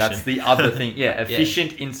 That's the other thing. Yeah,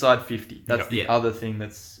 efficient inside 50. That's the other thing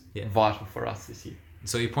that's vital for us this year.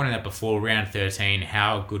 So you pointed out before, round 13,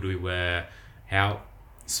 how good we were, how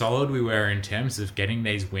solid we were in terms of getting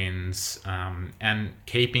these wins and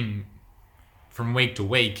keeping from week to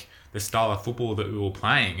week the style of football that we were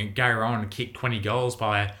playing. And Gary Rohan kicked 20 goals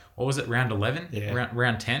by, what was it, round 11? Yeah.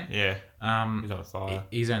 Round 10? Yeah. He's on fire.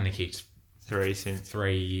 He's only kicked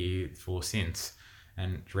 4 since.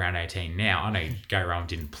 And round 18 now. I know Gary Rohan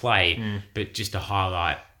didn't play, but just to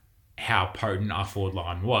highlight how potent our forward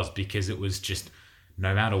line was, because it was just,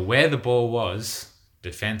 no matter where the ball was,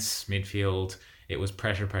 defence, midfield, it was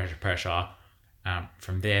pressure.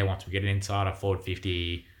 From there, once we get it inside our forward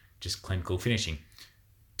 50, just clinical finishing.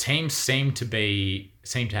 Teams seem to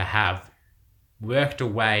have worked a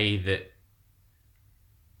way that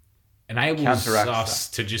enables us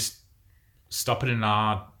to just stop it in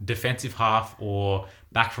our defensive half or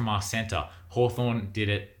back from our centre. Hawthorn did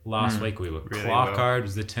it last week. We were really Clarko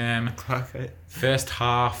was the term. Clarko. First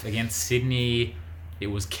half against Sydney, it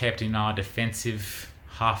was kept in our defensive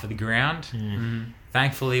half of the ground.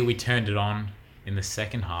 Thankfully, we turned it on in the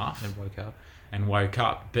second half and woke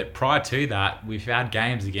up. But prior to that, we've had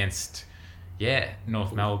games against Port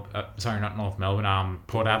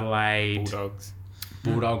Adelaide,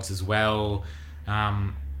 Bulldogs as well.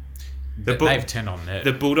 They've turned on there.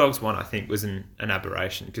 The Bulldogs one, I think, was an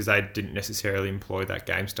aberration because they didn't necessarily employ that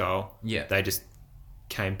game style. Yeah. They just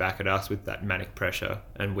came back at us with that manic pressure,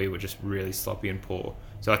 and we were just really sloppy and poor.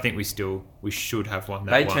 So I think we should have won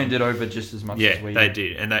that one. They turned it over just as much as we did. Yeah, they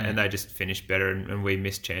did. And they just finished better, and we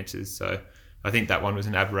missed chances. So I think that one was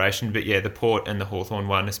an aberration. But yeah, the Port and the Hawthorn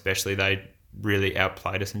one especially, they really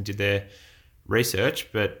outplayed us and did their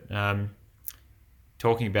research. But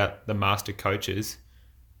talking about the master coaches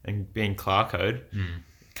and being Clarko,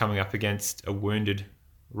 coming up against a wounded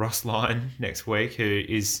Ross Lyon next week, who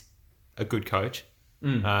is a good coach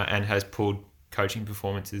and has pulled coaching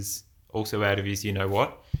performances also out of his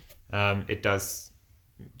you-know-what. It does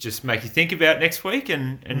just make you think about next week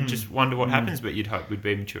and just wonder what happens, but you'd hope we'd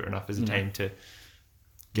be mature enough as a team to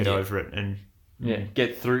get over it and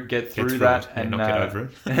get through that and not get over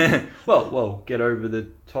it. well, get over the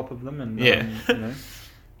top of them and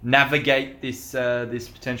navigate this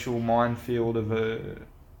potential minefield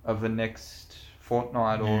of the next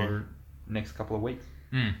fortnight or next couple of weeks.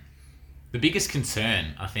 The biggest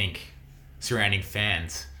concern, I think, surrounding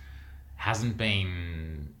fans hasn't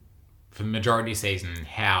been, for the majority of the season,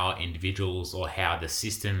 how individuals or how the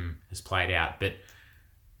system has played out, but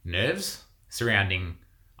nerves surrounding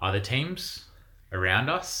other teams around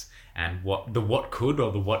us and what could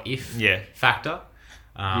or the what if factor.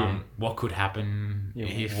 What could happen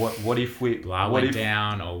if what if we went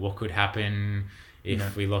down, or what could happen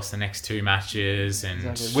if we lost the next 2 matches, and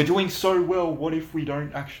we're doing so well, what if we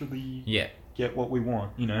don't actually get what we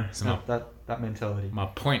want, so that mentality. My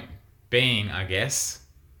point being, I guess,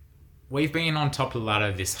 we've been on top of the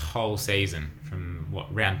ladder this whole season from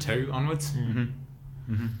round 2 onwards.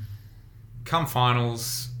 Come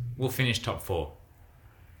finals, we'll finish top 4.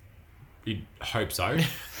 You'd hope so.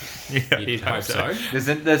 You'd hope so. There's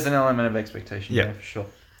an element of expectation there, for sure.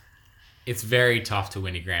 It's very tough to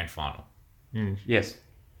win a grand final. Yes.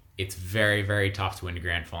 It's very, very tough to win a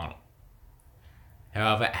grand final.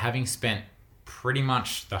 However, having spent pretty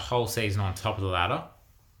much the whole season on top of the ladder,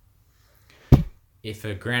 if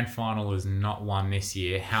a grand final is not won this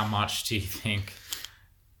year, how much do you think,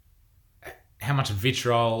 how much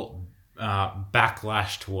vitriol,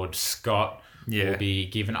 backlash towards Scott will be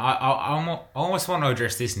given? I almost want to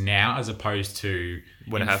address this now as opposed to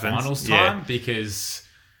when it happens. Finals time, because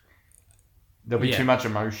there'll be too much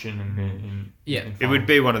emotion in it would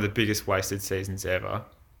be one of the biggest wasted seasons ever,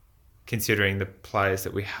 considering the players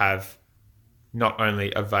that we have, not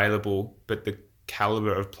only available, but the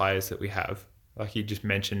calibre of players that we have. Like you just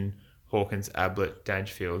mentioned, Hawkins, Ablett,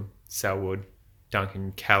 Dangerfield. Selwood,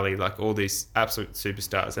 Duncan, Kelly, like all these absolute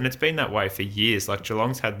superstars. And it's been that way for years. Like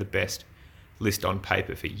Geelong's had the best list on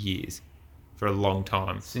paper for years, for a long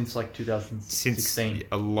time. Since like 2016. Since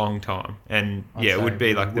a long time. And it would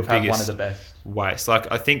be like the biggest one of the best waste. Like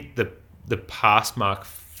I think the pass mark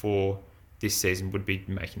for this season would be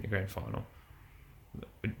making the grand final.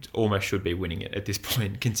 It almost should be winning it at this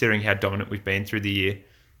point, considering how dominant we've been through the year.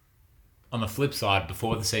 On the flip side,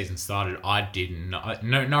 before the season started, I didn't.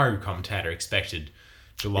 No commentator expected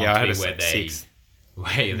Geelong to be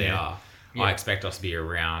where they are. Yeah. I expect us to be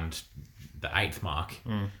around the 8th mark,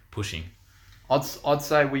 pushing. I'd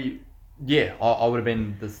say I would have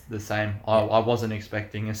been the same. I wasn't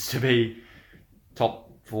expecting us to be top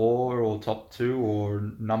 4 or top 2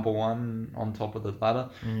 or number 1 on top of the ladder.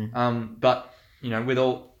 But with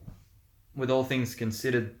all things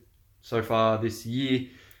considered so far this year.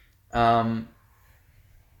 If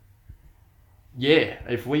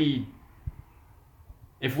we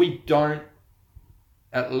don't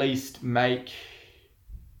at least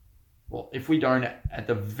if we don't at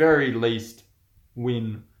the very least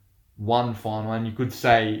win one final, and you could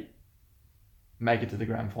say make it to the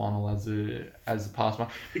grand final as a pass mark,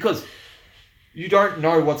 because you don't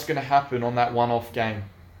know what's going to happen on that one-off game,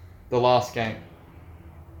 the last game.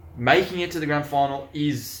 Making it to the grand final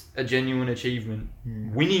is a genuine achievement.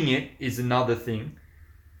 Winning it is another thing.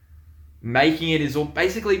 Making it is all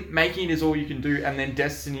you can do, and then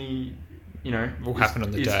destiny, will happen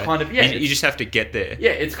on the day. Kind of, you just have to get there.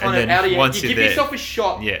 Yeah, it's kind of out of your. You give yourself a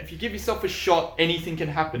shot. Yeah. If you give yourself a shot, anything can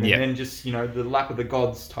happen, and then just the lap of the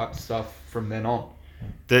gods type stuff from then on.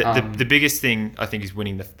 The biggest thing I think is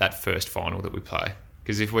winning that first final that we play,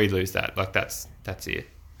 because if we lose that, like that's it.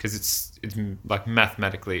 Because it's like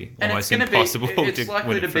mathematically almost impossible to win it from there. It's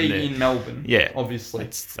likely to be in Melbourne. Yeah, obviously.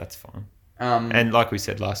 That's fine. And like we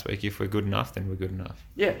said last week, if we're good enough, then we're good enough.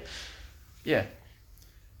 Yeah.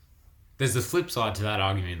 There's the flip side to that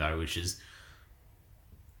argument, though, which is,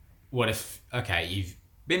 what if, you've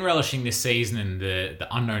been relishing this season and the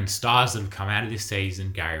unknown stars that have come out of this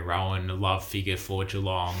season, Gary Rowan, a love figure for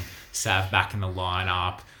Geelong, Sav back in the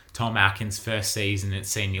lineup, Tom Atkins' first season at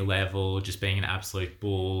senior level, just being an absolute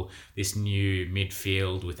bull. This new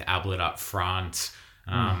midfield with Ablett up front.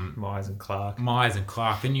 Myers and Clark.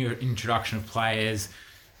 The new introduction of players.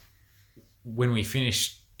 When we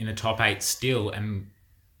finished in the top 8 still, and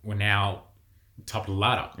we're now top of the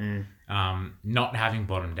ladder. Not having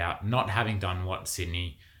bottomed out, not having done what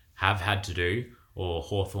Sydney have had to do, or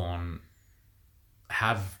Hawthorn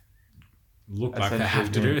have looked like they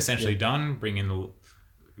have to do, essentially done,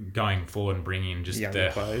 going forward and bring in just the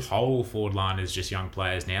whole forward line is just young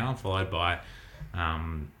players now, followed by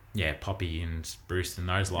Poppy and Bruce and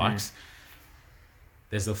those likes.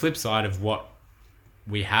 There's the flip side of what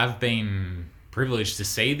we have been privileged to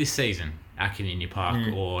see this season at Kardinia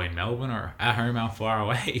Park or in Melbourne or at home how far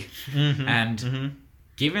away.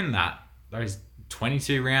 Given that those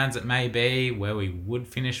 22 rounds it may be where we would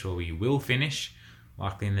finish or we will finish,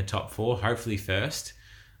 likely in the top 4, hopefully first,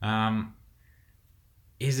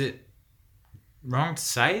 is it wrong to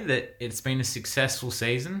say that it's been a successful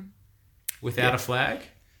season without a flag?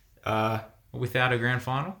 Without a grand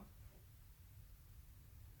final?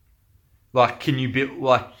 Can you build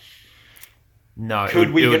No. Are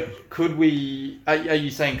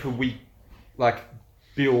you saying could we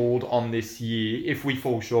build on this year? If we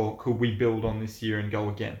fall short, could we build on this year and go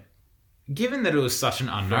again? Given that it was such an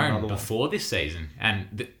unknown before this season,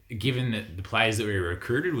 and given that the players that we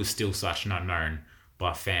recruited was still such an unknown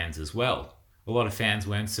by fans as well, a lot of fans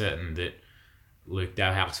weren't certain that Luke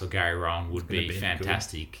Dowhouse or Gary Rowan would be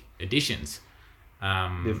fantastic additions.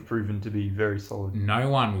 They've proven to be very solid. No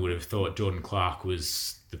one would have thought Jordan Clark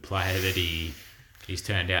was the player that he's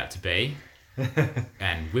turned out to be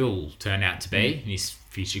and will turn out to be in his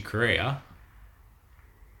future career.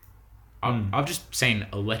 I've just seen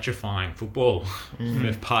electrifying football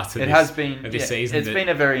for parts of this season. It has been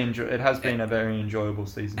a very enjoyable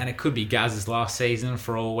season. And it could be Gaz's last season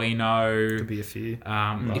for all we know. Could be a few.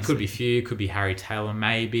 It could be a few. It could be Harry Taylor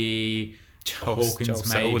maybe.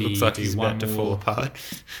 Hawkins maybe. Looks like he's about to fall apart.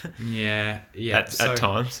 Yeah. At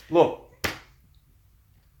times. Look,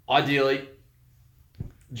 ideally,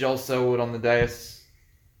 Joel Selwood on the dais.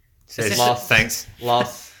 Says last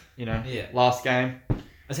game.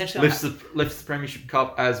 Essentially, lifts the Premiership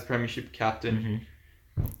Cup as Premiership captain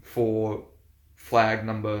for flag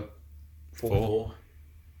number 4.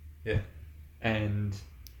 Yeah. And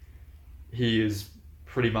he is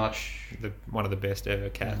pretty much one of the best ever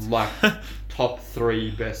cats. Top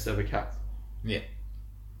 3 best ever cats. Yeah.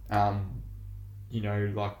 Or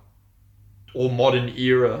modern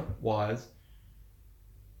era wise.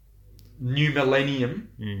 new millennium,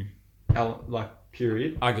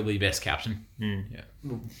 period. Arguably best captain. Yeah.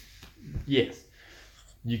 Yes,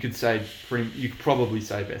 you could probably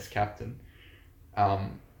say best captain.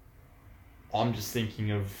 I'm just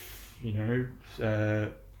thinking of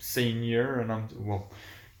senior, and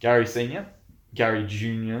Gary Senior, Gary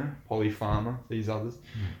Junior, Polly Farmer, these others,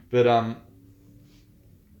 but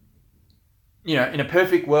in a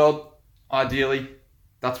perfect world, ideally,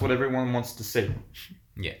 that's what everyone wants to see.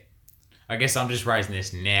 Yeah, I guess I'm just raising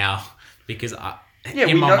this now because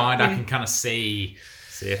in my mind I can kind of see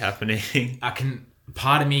it happening.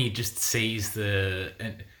 Part of me just sees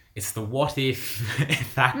it's the what if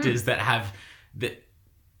factors that have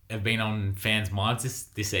been on fans' minds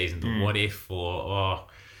this season. The what if or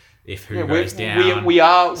if who goes down. We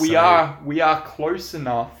are close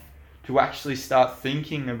enough to actually start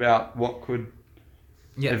thinking about what could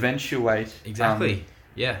eventuate. Exactly.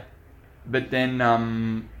 But then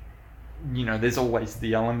there's always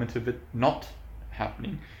the element of it not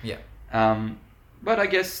happening. Yeah. But I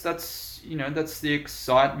guess that's the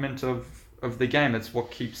excitement of the game. That's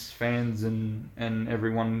what keeps fans and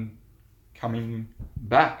everyone coming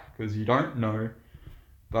back, because you don't know,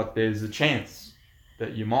 but there's a chance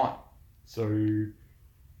that you might. So you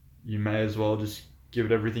may as well just give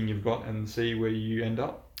it everything you've got and see where you end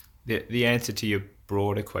up. The answer to your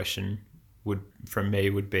broader question from me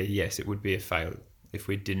would be yes, it would be a fail if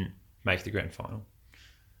we didn't make the grand final.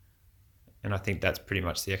 And I think that's pretty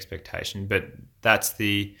much the expectation. But that's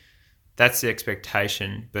the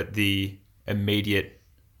expectation. But the immediate,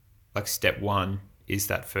 step one is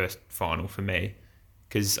that first final for me,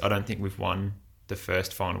 because I don't think we've won the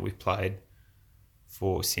first final we've played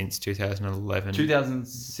since 2011.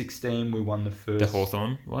 2016, we won the first. The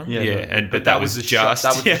Hawthorn one? Yeah. But that was just...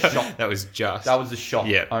 That was a shock. That was just... That was a shock.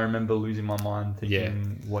 Yeah. I remember losing my mind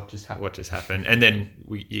thinking, what just happened? And then,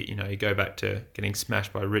 you go back to getting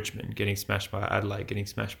smashed by Richmond, getting smashed by Adelaide, getting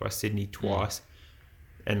smashed by Sydney twice.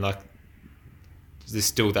 And, there's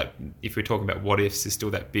still that... If we're talking about what ifs, there's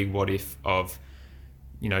still that big what if of,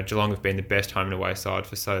 Geelong have been the best home and away side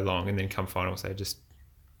for so long, and then come finals, they just...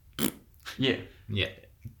 Yeah. Yeah.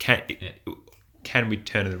 Can we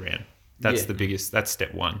turn it around? That's the biggest. That's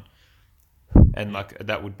step one. And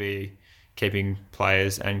that would be keeping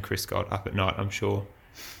players and Chris Scott up at night, I'm sure,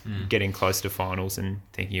 getting close to finals and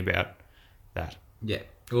thinking about that. Yeah.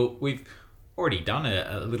 Well, we've already done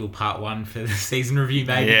a little part one for the season review,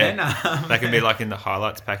 maybe. Then. That can be in the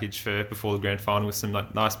highlights package for before the grand final with some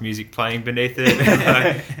nice music playing beneath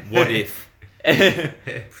it. What if?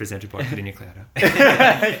 Presented by Cardinia Clouder.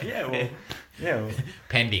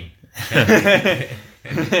 Pending.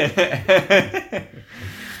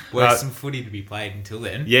 Some footy to be played until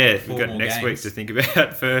then. Yeah, we've got next week to think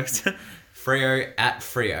about first. Freo at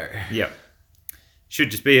Freo. Yep.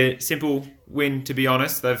 Should just be a simple win, to be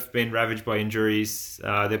honest. They've been ravaged by injuries.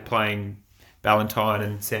 They're playing Ballantyne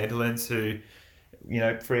and Sandilands, who,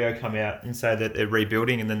 Freo come out and say that they're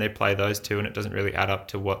rebuilding, and then they play those two, and it doesn't really add up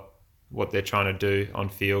to what they're trying to do on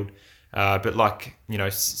field. But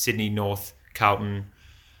Sydney, North, Carlton,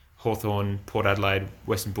 Hawthorn, Port Adelaide,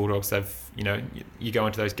 Western Bulldogs, they've, you go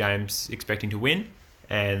into those games expecting to win,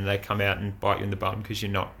 and they come out and bite you in the bum because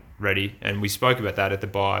you're not ready. And we spoke about that at the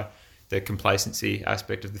bye, the complacency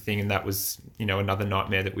aspect of the thing, and that was, another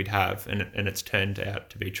nightmare that we'd have, and it's turned out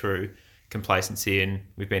to be true. Complacency, and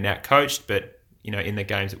we've been out-coached, but, in the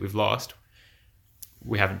games that we've lost,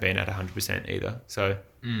 we haven't been at 100% either. So,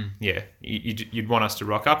 you'd want us to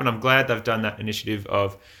rock up, and I'm glad they've done that initiative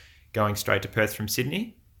of going straight to Perth from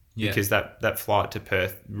Sydney, because that flight to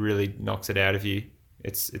Perth really knocks it out of you.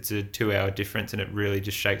 It's a 2-hour difference, and it really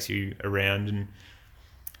just shakes you around. And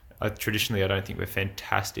traditionally, I don't think we're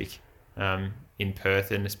fantastic in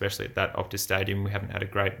Perth, and especially at that Optus Stadium, we haven't had a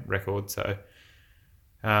great record. So,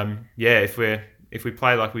 if we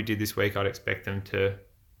play like we did this week, I'd expect them to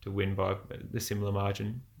win by the similar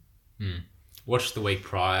margin. Watched the week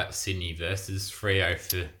prior, Sydney versus Freo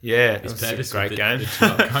for this purpose. Great game.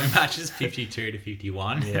 The going matches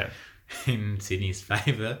 52-51 in Sydney's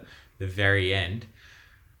favour. The very end.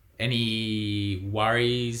 Any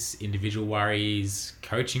worries, individual worries,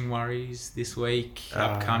 coaching worries this week,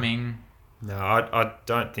 upcoming? No, I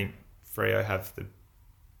don't think Freo have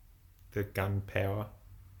the gun power,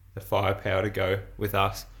 the firepower to go with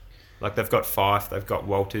us. They've got Fife, they've got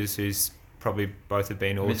Walters, who's probably both have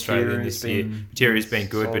been All-Australian this year. Materia's been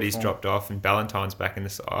good, but he's dropped off, and Ballantyne's back in the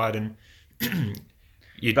side. And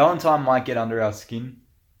Ballantyne might get under our skin.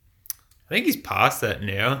 I think he's past that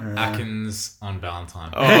now. Atkins on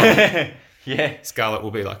Ballantyne. Oh, yeah. Scarlett will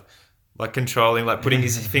be like, like controlling, like putting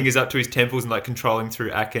his fingers up to his temples and like controlling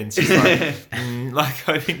through Atkins, just like, like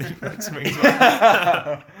hoping that like swings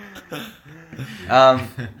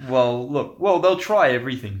well. Well, they'll try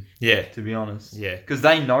everything. Yeah, to be honest. Yeah, because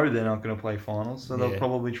they know they're not going to play finals, so they'll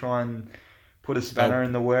probably try and put a spanner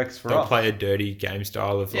in the works for us. They'll play a dirty game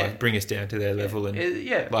style of like bring us down to their level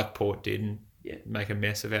and like Port did and make a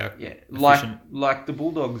mess of our like the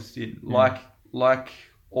Bulldogs did, like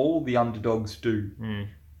all the underdogs do.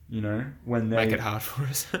 You know, when they make it hard for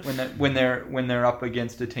us when they're up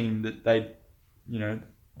against a team that they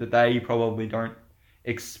probably don't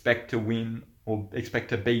expect to win or expect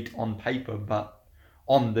to beat on paper, but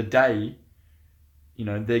on the day, you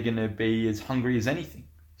know, they're going to be as hungry as anything.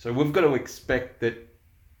 So we've got to expect that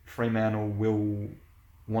Fremantle will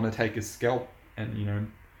want to take a scalp and, you know,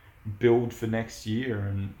 build for next year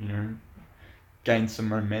and, you know, gain some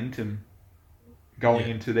momentum going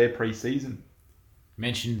into their pre-season.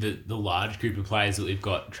 Mentioned the large group of players that we've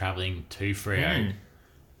got travelling to Freo.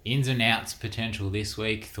 Ins and outs potential this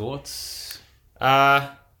week. Thoughts?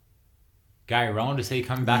 Gary Rowan, does he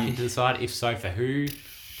come back into the side? If so, for who?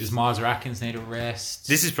 Does Miles Atkins need a rest?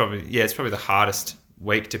 This is probably it's probably the hardest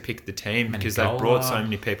week to pick the team because they've brought so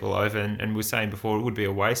many people over, and we were saying before it would be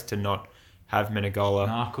a waste to not have Menegola,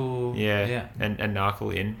 Narkle, and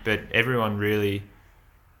Narkle in, but everyone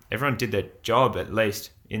did their job at least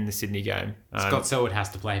in the Sydney game. Scott Selwood has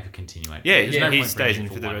to play for continuation. He stays in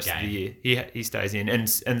for the rest of the year. He stays in,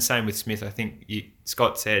 and same with Smith. I think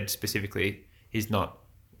Scott said specifically he's not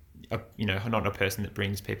not a person that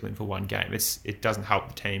brings people in for one game. It doesn't help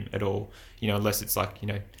the team at all, you know, unless it's like, you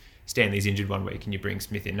know, Stanley's injured one week and you bring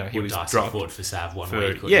Smith in. No, he was dropped. Fought for Sav one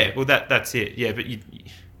week. Yeah, well that's it. Yeah, but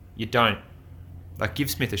you don't like give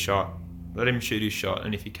Smith a shot. Let him shoot his shot,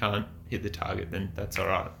 and if he can't hit the target, then that's all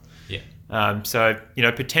right. Yeah. So, you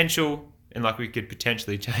know, potential, and like we could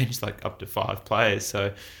potentially change like up to 5 players.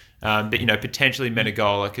 So, but you know, potentially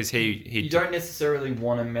Menegola because he you don't necessarily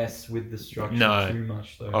want to mess with the structure too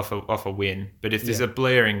much though. Off a win. But if there's a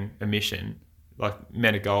blaring omission, like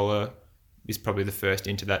Menegola is probably the first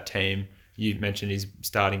into that team. You mentioned he's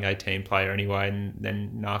starting 18 player anyway, and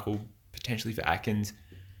then Narkle potentially for Atkins.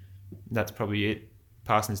 That's probably it.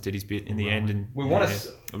 Parsons did his bit in the end, and we want to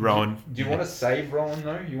Rowan. Do you want to save Rowan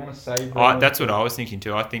though? You want to save Rowan? That's what I was thinking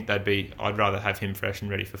too. I think I'd rather have him fresh and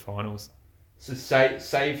ready for finals. So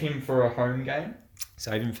save him for a home game.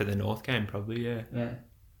 Save him for the North game, probably. Yeah.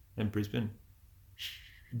 And Brisbane.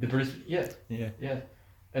 The Brisbane, yeah,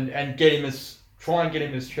 and get him try and get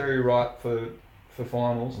him as cherry ripe for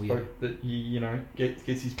finals. Hope that he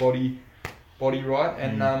gets his body right,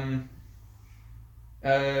 and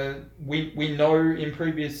we know in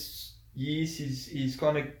previous years he's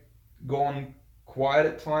kind of gone quiet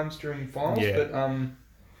at times during finals, but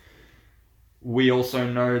we also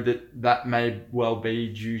know that may well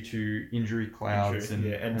be due to injury clouds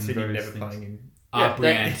and Sydney never playing him.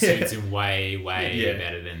 Brian suits him way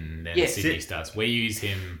better than Sydney does. We use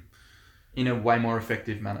him in a way more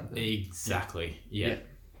effective manner. Exactly. Yeah.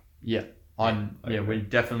 We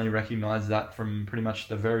definitely recognise that from pretty much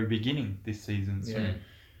the very beginning this season. So.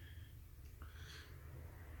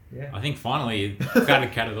 Yeah. I think finally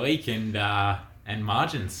cut of the week and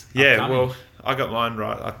margins. Yeah, upcoming. well, I got mine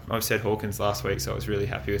right. I said Hawkins last week, so I was really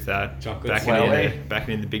happy with that.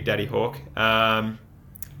 Backing in the Big Daddy Hawk. He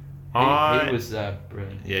was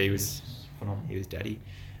brilliant. Yeah, he was phenomenal. He was daddy.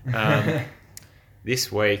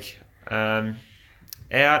 This week,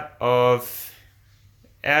 out of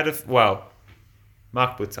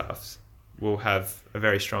Mark Blitzhafs will have a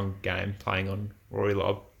very strong game playing on Rory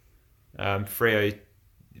Lobb. Freo,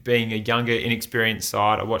 being a younger, inexperienced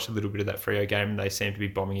side, I watched a little bit of that Freo game and they seemed to be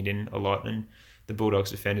bombing it in a lot, and the Bulldogs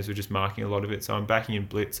defenders were just marking a lot of it. So I'm backing in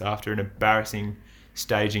Blitz after an embarrassing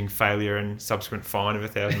staging failure and subsequent fine of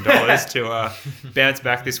 $1,000 to bounce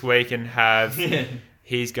back this week and have.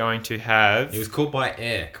 He's going to have. He was caught by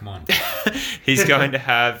air. Come on. He's going to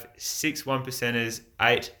have 6 1%ers,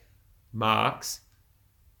 8 marks,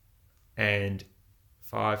 and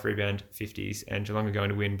 5 rebound 50s, and Geelong are going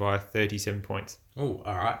to win by 37 points. Oh,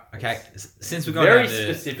 all right. Okay. Since we're going very to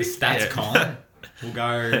specific the stats con, we'll go.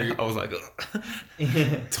 I was like,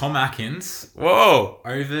 Tom Atkins. Whoa.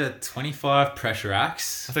 Over 25 pressure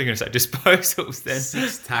acts. I thought you were going to say disposals then.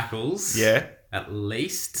 6 tackles. Yeah. At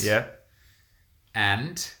least. Yeah.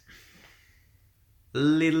 And a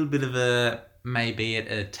little bit of a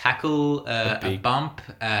tackle, a bump,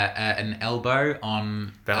 an elbow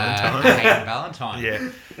on Hayden Valentine. Yeah,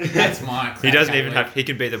 that's my. He doesn't even have. He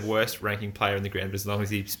can be the worst ranking player in the ground, but as long as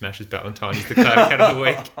he smashes Valentine, he's the cloud cat of the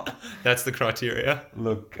week. That's the criteria.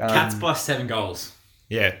 Look, Cats by 7 goals.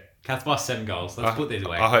 Yeah, Cats by 7 goals. Let's put these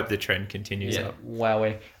away. I hope the trend continues up.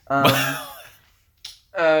 Wowee.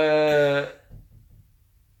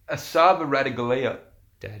 Asaba Radigalia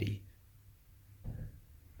Daddy.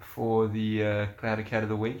 for the Clouded Cat of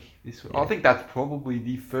the Week. I think that's probably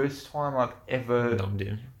the first time I've ever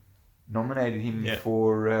nominated him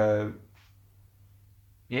for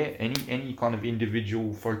any kind of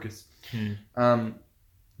individual focus.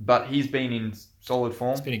 But he's been in solid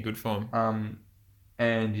form. He's been in good form.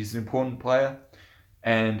 And he's an important player.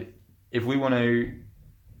 And if we want to,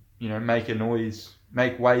 make a noise,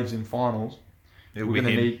 make waves in finals, we're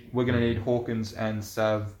gonna need Hawkins and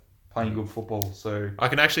Sav playing good football. So I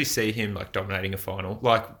can actually see him like dominating a final,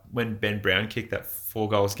 like when Ben Brown kicked that 4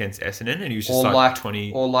 goals against Essendon, and he was just like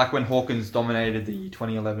 20. Or like when Hawkins dominated the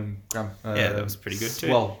 2011 that was pretty good too.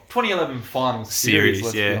 Well, 2011 final series.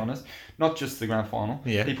 Let's be honest, not just the grand final.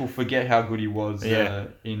 Yeah. People forget how good he was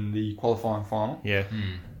in the qualifying final. Yeah.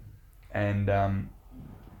 And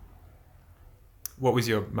what was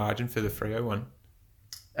your margin for the Freo one?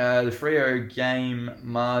 The Freo game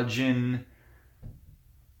margin,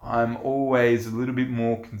 I'm always a little bit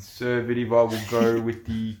more conservative. I will go with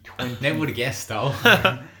the 20. Never would have guessed, though.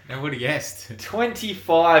 Never would have guessed.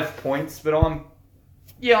 25 points, but I'm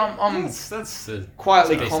that's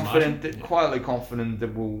quietly confident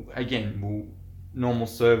that normal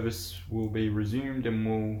service will be resumed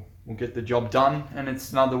and we'll get the job done. And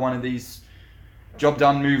it's another one of these job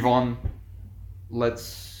done, move on.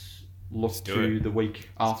 Let's look to the week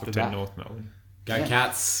after that. North Melbourne. Go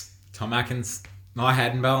Cats. Tom Atkins. My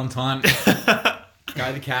head and Valentine. Go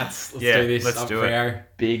the Cats. Let's do this. Let's do it.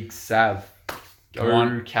 Big Sav. Go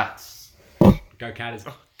on. Cats. Go Catters.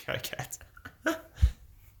 Go Cats.